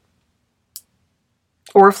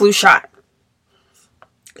or a flu shot.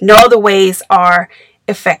 No other ways are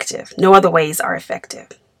effective. No other ways are effective,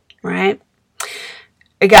 right?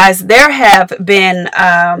 Guys, there have been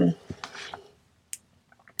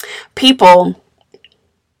people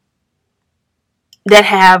that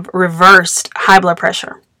have reversed high blood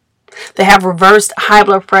pressure. They have reversed high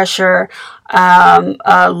blood pressure,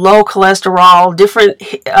 low cholesterol, different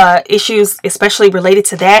issues, especially related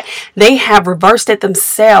to that. They have reversed it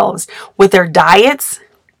themselves with their diets,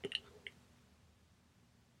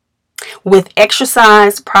 with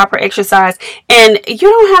exercise, proper exercise. And you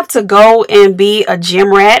don't have to go and be a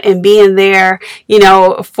gym rat and be in there,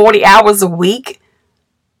 40 hours a week,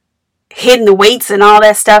 hitting the weights and all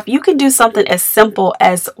that stuff. You can do something as simple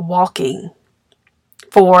as walking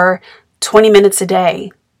for 20 minutes a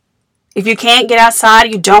day. If you can't get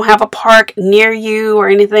outside, you don't have a park near you or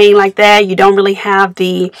anything like that, you don't really have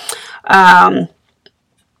the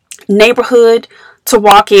neighborhood to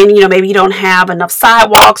walk in, maybe you don't have enough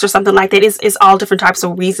sidewalks or something like that. It's all different types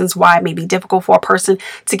of reasons why it may be difficult for a person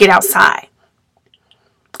to get outside.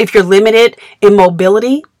 If you're limited in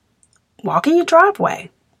mobility, walk in your driveway.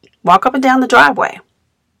 Walk up and down the driveway.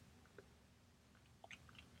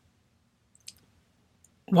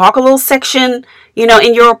 Walk a little section,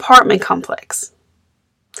 in your apartment complex.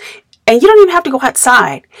 And you don't even have to go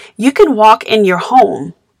outside. You can walk in your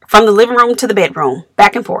home from the living room to the bedroom,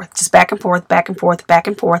 back and forth, just back and forth, back and forth, back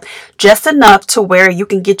and forth, just enough to where you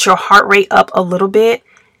can get your heart rate up a little bit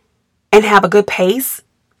and have a good pace.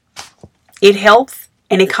 It helps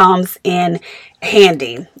and it comes in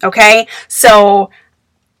handy. Okay. So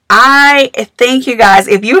I thank you guys.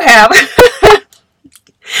 If you have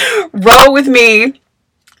rolled with me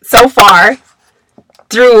so far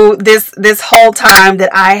through this whole time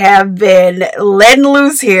that I have been letting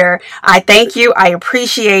loose here, I thank you. I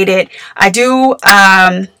appreciate it. I do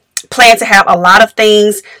plan to have a lot of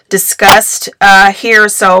things discussed here,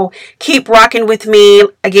 so keep rocking with me.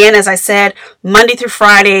 Again, as I said, Monday through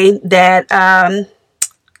Friday, that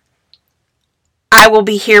I will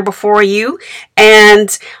be here before you,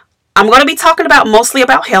 and I'm going to be talking mostly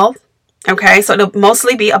about health. Okay, so it'll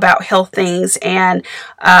mostly be about health things, and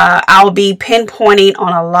I'll be pinpointing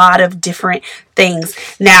on a lot of different things.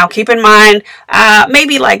 Now, keep in mind,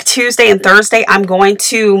 maybe like Tuesday and Thursday, I'm going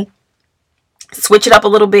to switch it up a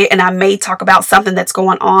little bit, and I may talk about something that's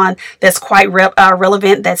going on that's quite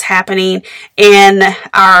relevant, that's happening in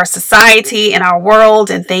our society, in our world,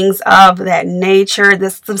 and things of that nature.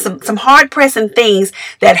 There's some hard pressing things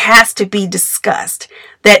that has to be discussed.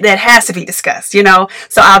 That has to be discussed, So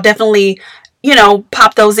I'll definitely,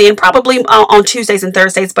 pop those in probably on Tuesdays and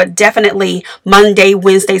Thursdays, but definitely Monday,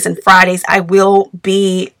 Wednesdays, and Fridays, I will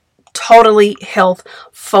be totally health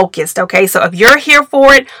focused. Okay, so if you're here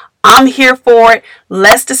for it, I'm here for it.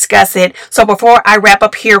 Let's discuss it. So before I wrap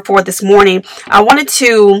up here for this morning, I wanted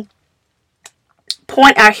to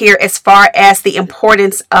point out here as far as the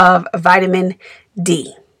importance of vitamin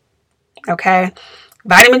D. Okay,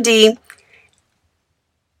 vitamin D,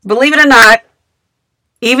 believe it or not,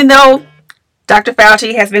 even though Dr.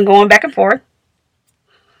 Fauci has been going back and forth,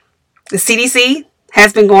 the CDC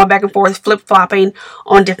has been going back and forth, flip-flopping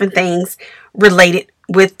on different things related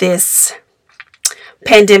with this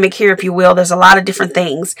pandemic here, if you will. There's a lot of different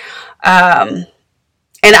things. And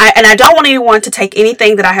I don't want anyone to take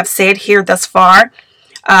anything that I have said here thus far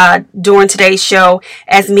during today's show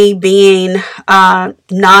as me being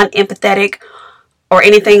non-empathetic or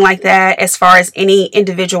anything like that, as far as any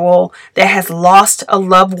individual that has lost a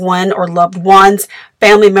loved one or loved ones,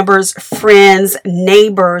 family members, friends,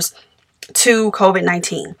 neighbors to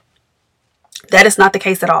COVID-19. That is not the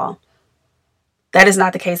case at all. That is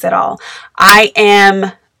not the case at all. I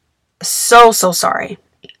am so sorry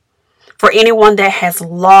for anyone that has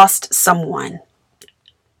lost someone.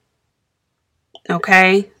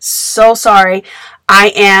 Okay? So sorry.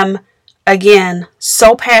 I am, again,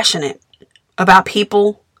 so passionate about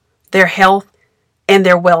people, their health, and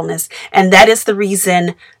their wellness. And that is the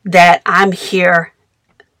reason that I'm here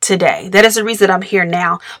today. That is the reason I'm here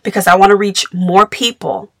now, because I want to reach more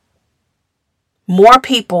people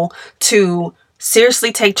to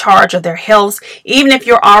seriously take charge of their health. Even if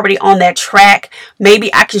you're already on that track,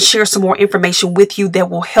 maybe I can share some more information with you that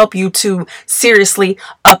will help you to seriously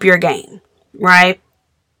up your game, right?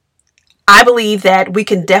 I believe that we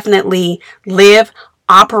can definitely live,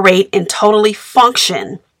 operate, and totally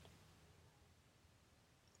function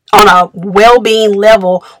on a well-being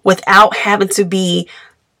level without having to be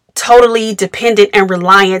totally dependent and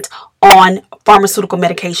reliant on pharmaceutical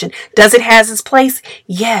medication. Does it have its place?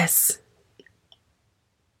 Yes.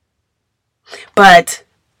 But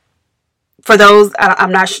for those,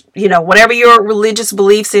 I'm not, whatever your religious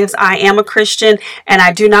beliefs is, I am a Christian, and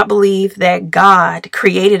I do not believe that God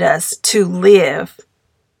created us to live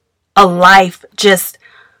a life just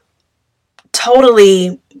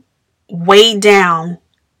totally weighed down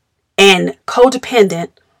and codependent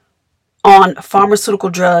on pharmaceutical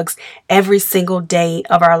drugs every single day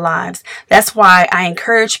of our lives. That's why I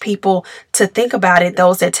encourage people to think about it.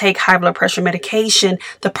 Those that take high blood pressure medication,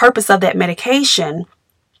 the purpose of that medication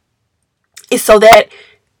is so that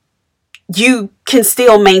you can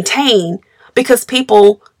still maintain, because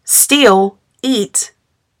people still eat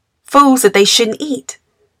foods that they shouldn't eat.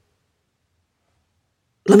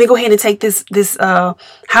 Let me go ahead and take this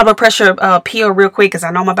high blood pressure pill real quick, because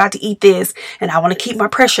I know I'm about to eat this and I want to keep my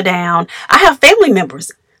pressure down. I have family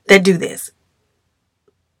members that do this.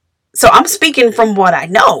 So I'm speaking from what I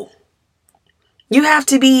know. You have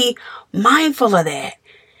to be mindful of that.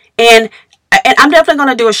 And I'm definitely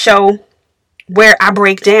going to do a show where I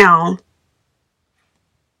break down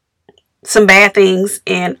some bad things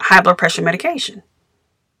in high blood pressure medication.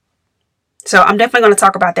 So I'm definitely going to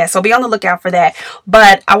talk about that. So be on the lookout for that.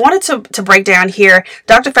 But I wanted to break down here.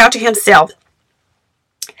 Dr. Fauci himself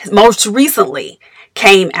most recently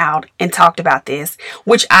came out and talked about this,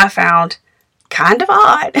 which I found kind of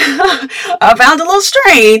odd. I found a little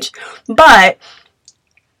strange. But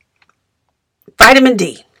vitamin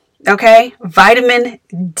D. Okay? Vitamin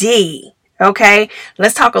D. Okay?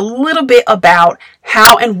 Let's talk a little bit about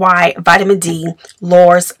how and why vitamin D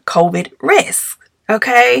lowers COVID risk.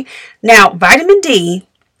 Okay, now vitamin D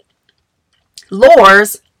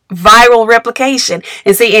lowers viral replication.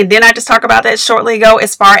 And then I just talked about that shortly ago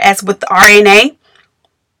as far as with the RNA,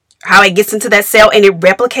 how it gets into that cell and it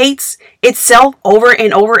replicates itself over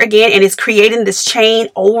and over again, and it's creating this chain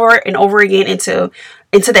over and over again into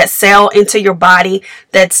that cell, into your body,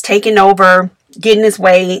 that's taking over, getting its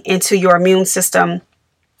way into your immune system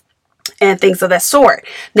and things of that sort.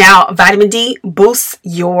 Now, vitamin D boosts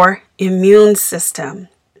your immune system.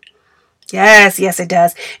 Yes, it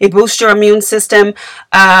does. It boosts your immune system.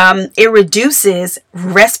 It reduces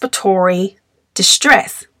respiratory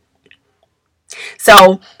distress.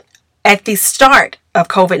 So, at the start of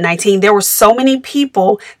COVID-19, there were so many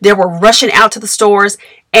people that were rushing out to the stores,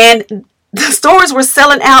 and the stores were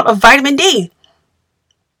selling out of vitamin D.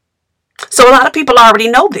 So, a lot of people already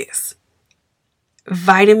know this.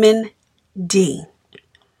 vitamin D.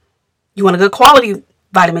 You want a good quality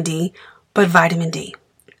vitamin D, but vitamin D.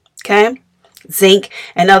 Okay? Zinc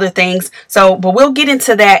and other things. So, but we'll get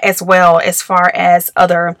into that as well, as far as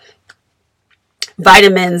other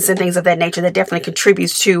vitamins and things of that nature that definitely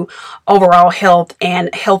contributes to overall health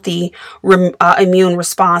and healthy immune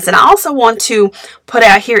response. And I also want to put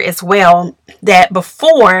out here as well that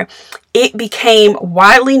before it became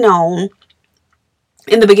widely known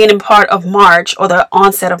in the beginning part of March, or the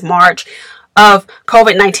onset of March, of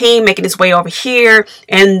COVID-19 making its way over here,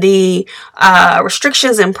 and the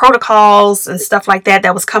restrictions and protocols and stuff like that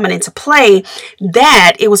that was coming into play,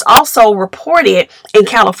 that it was also reported in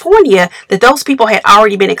California that those people had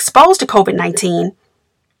already been exposed to COVID-19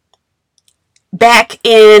 back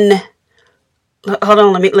in, hold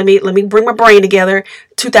on, let me bring my brain together,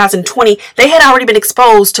 2020. They had already been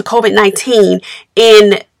exposed to COVID-19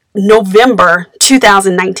 in November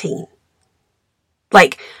 2019.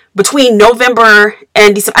 Like, between November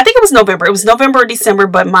and December, I think it was November. It was November or December,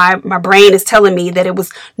 but my brain is telling me that it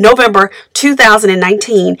was November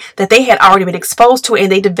 2019 that they had already been exposed to it,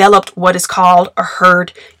 and they developed what is called a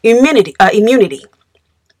herd immunity.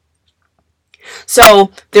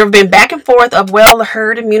 So there have been back and forth of, well, the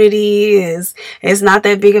herd immunity is not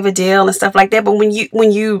that big of a deal and stuff like that. But when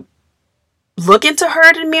you look into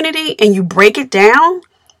herd immunity and you break it down,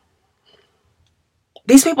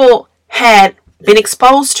 these people had been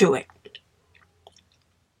exposed to it.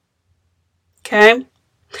 Okay?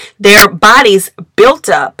 Their bodies built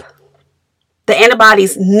up the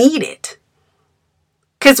antibodies needed.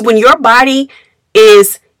 Because when your body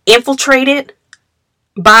is infiltrated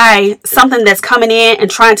by something that's coming in and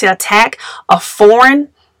trying to attack a foreign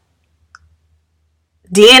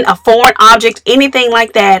object, anything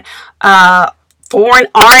like that, foreign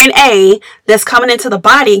RNA that's coming into the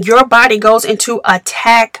body, your body goes into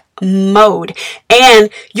attack mode,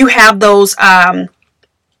 and you have those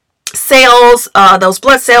cells, those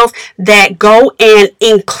blood cells that go and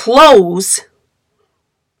enclose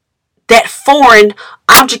that foreign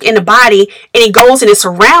object in the body, and it goes and it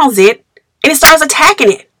surrounds it, and it starts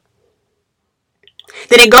attacking it.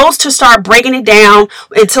 Then it goes to start breaking it down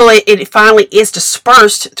until it finally is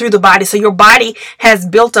dispersed through the body. So your body has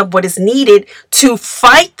built up what is needed to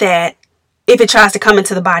fight that if it tries to come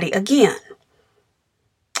into the body again.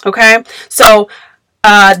 Okay, so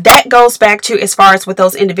that goes back to, as far as with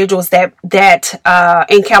those individuals that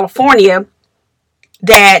in California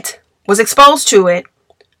that was exposed to it,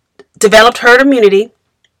 developed herd immunity.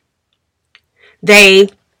 They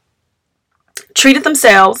treated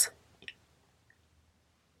themselves,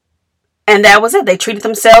 and that was it. They treated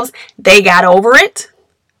themselves, they got over it,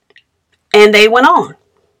 and they went on.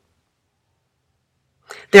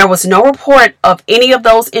 There was no report of any of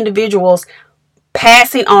those individuals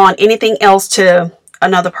passing on anything else to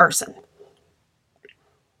another person.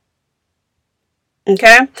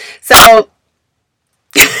 Okay? So,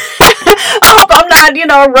 I hope I'm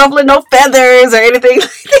not, ruffling no feathers or anything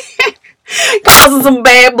like that, causing some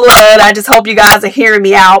bad blood. I just hope you guys are hearing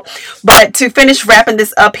me out. But to finish wrapping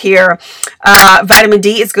this up here, vitamin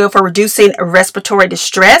D is good for reducing respiratory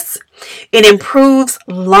distress. It improves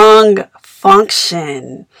lung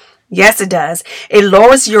function. Yes, it does. It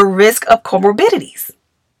lowers your risk of comorbidities.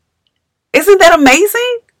 Isn't that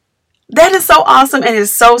amazing? That is so awesome, and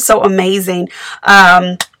it's so amazing.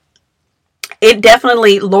 It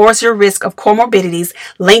definitely lowers your risk of comorbidities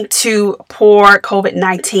linked to poor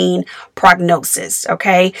COVID-19 prognosis.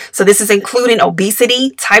 Okay, so this is including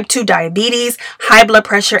obesity, type 2 diabetes, high blood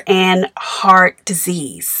pressure, and heart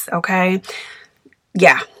disease. Okay,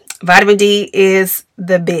 yeah. Vitamin D is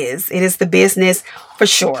the biz. It is the business for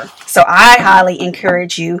sure. So I highly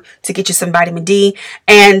encourage you to get you some vitamin D.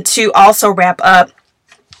 And to also wrap up,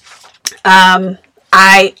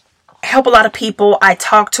 I help a lot of people. I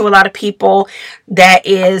talk to a lot of people that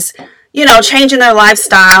is, changing their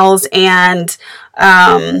lifestyles and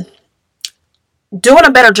doing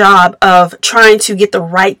a better job of trying to get the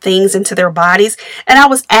right things into their bodies. And I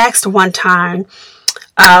was asked one time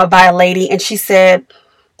by a lady, and she said,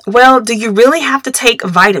 well, do you really have to take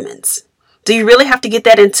vitamins? Do you really have to get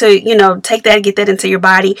that into, get that into your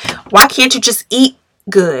body? Why can't you just eat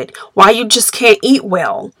good? Why you just can't eat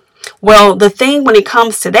well? Well, the thing when it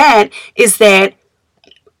comes to that is that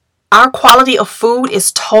our quality of food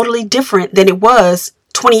is totally different than it was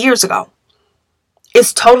 20 years ago.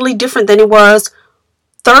 It's totally different than it was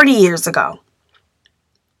 30 years ago.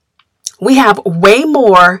 We have way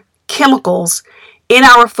more chemicals in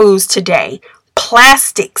our foods today.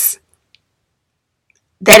 Plastics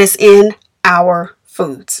that is in our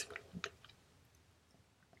foods.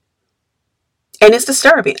 And it's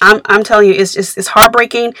disturbing. I'm telling you, it's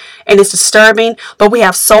heartbreaking and it's disturbing. But we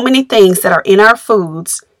have so many things that are in our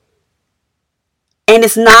foods, and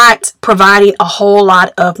it's not providing a whole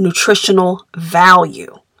lot of nutritional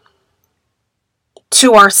value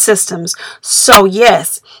to our systems. So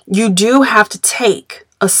yes, you do have to take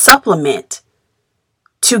a supplement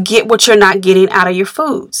to get what you're not getting out of your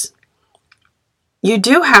foods. You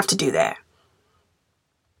do have to do that.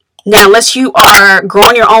 Now, unless you are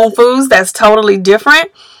growing your own foods, that's totally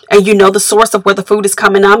different. And you know the source of where the food is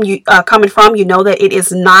coming from. You know that it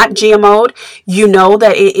is not GMO'd. You know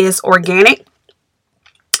that it is organic.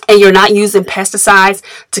 And you're not using pesticides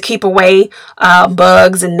to keep away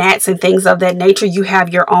bugs and gnats and things of that nature. You have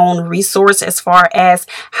your own resource as far as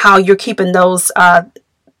how you're keeping those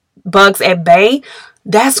bugs at bay.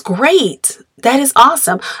 That's great. That is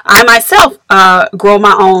awesome. I myself grow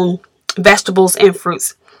my own vegetables and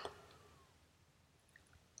fruits.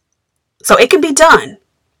 So it can be done.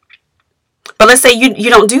 But let's say you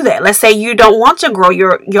don't do that. Let's say you don't want to grow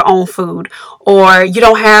your own food, or you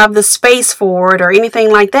don't have the space for it or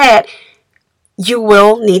anything like that. You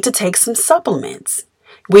will need to take some supplements.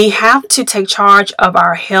 We have to take charge of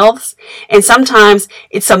our health. And sometimes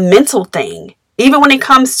it's a mental thing. Even when it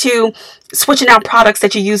comes to switching out products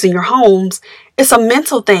that you use in your homes, it's a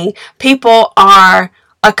mental thing. People are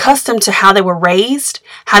accustomed to how they were raised,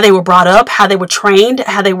 how they were brought up, how they were trained,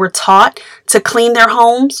 how they were taught to clean their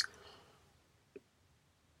homes.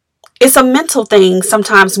 It's a mental thing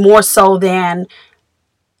sometimes more so than,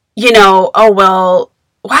 I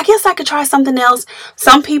guess I could try something else.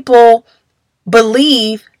 Some people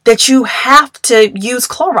believe that you have to use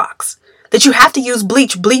Clorox, that you have to use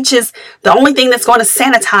bleach. Bleach is the only thing that's going to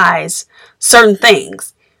sanitize certain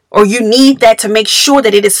things. Or you need that to make sure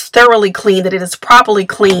that it is thoroughly clean, that it is properly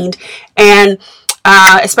cleaned. And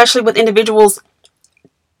especially with individuals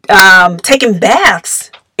taking baths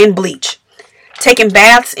in bleach.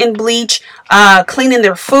 Cleaning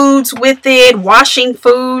their foods with it, washing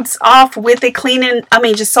foods off with it, cleaning.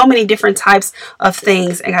 Just so many different types of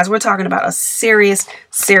things. And guys, we're talking about a serious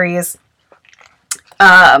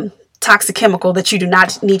toxic chemical that you do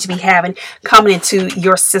not need to be having coming into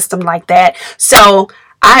your system like that. So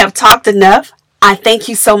I have talked enough. I thank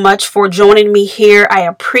you so much for joining me here. I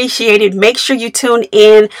appreciate it. Make sure you tune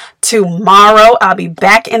in tomorrow. I'll be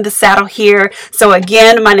back in the saddle here. So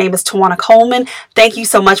again, my name is Tawana Coleman. Thank you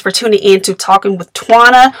so much for tuning in to Talking with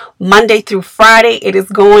Tawana, Monday through Friday. It is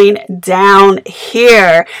going down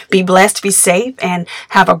here. Be blessed, be safe, and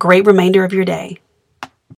have a great remainder of your day.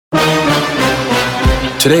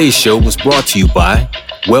 Today's show was brought to you by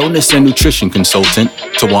wellness and nutrition consultant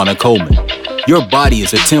Tawana Coleman. Your body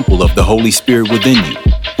is a temple of the Holy Spirit within you,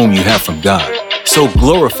 whom you have from God. So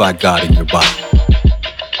glorify God in your body.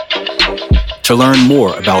 To learn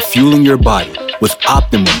more about fueling your body with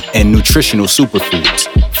optimum and nutritional superfoods,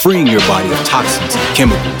 freeing your body of toxins and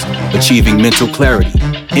chemicals, achieving mental clarity,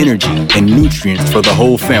 energy, and nutrients for the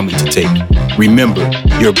whole family to take. Remember,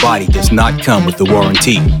 your body does not come with a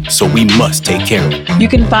warranty, so we must take care of it. You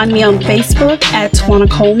can find me on Facebook at Tawana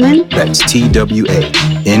Coleman. That's TWANACOLEMAN.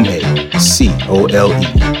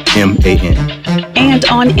 And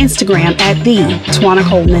on Instagram at the Tawana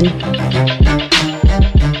Coleman.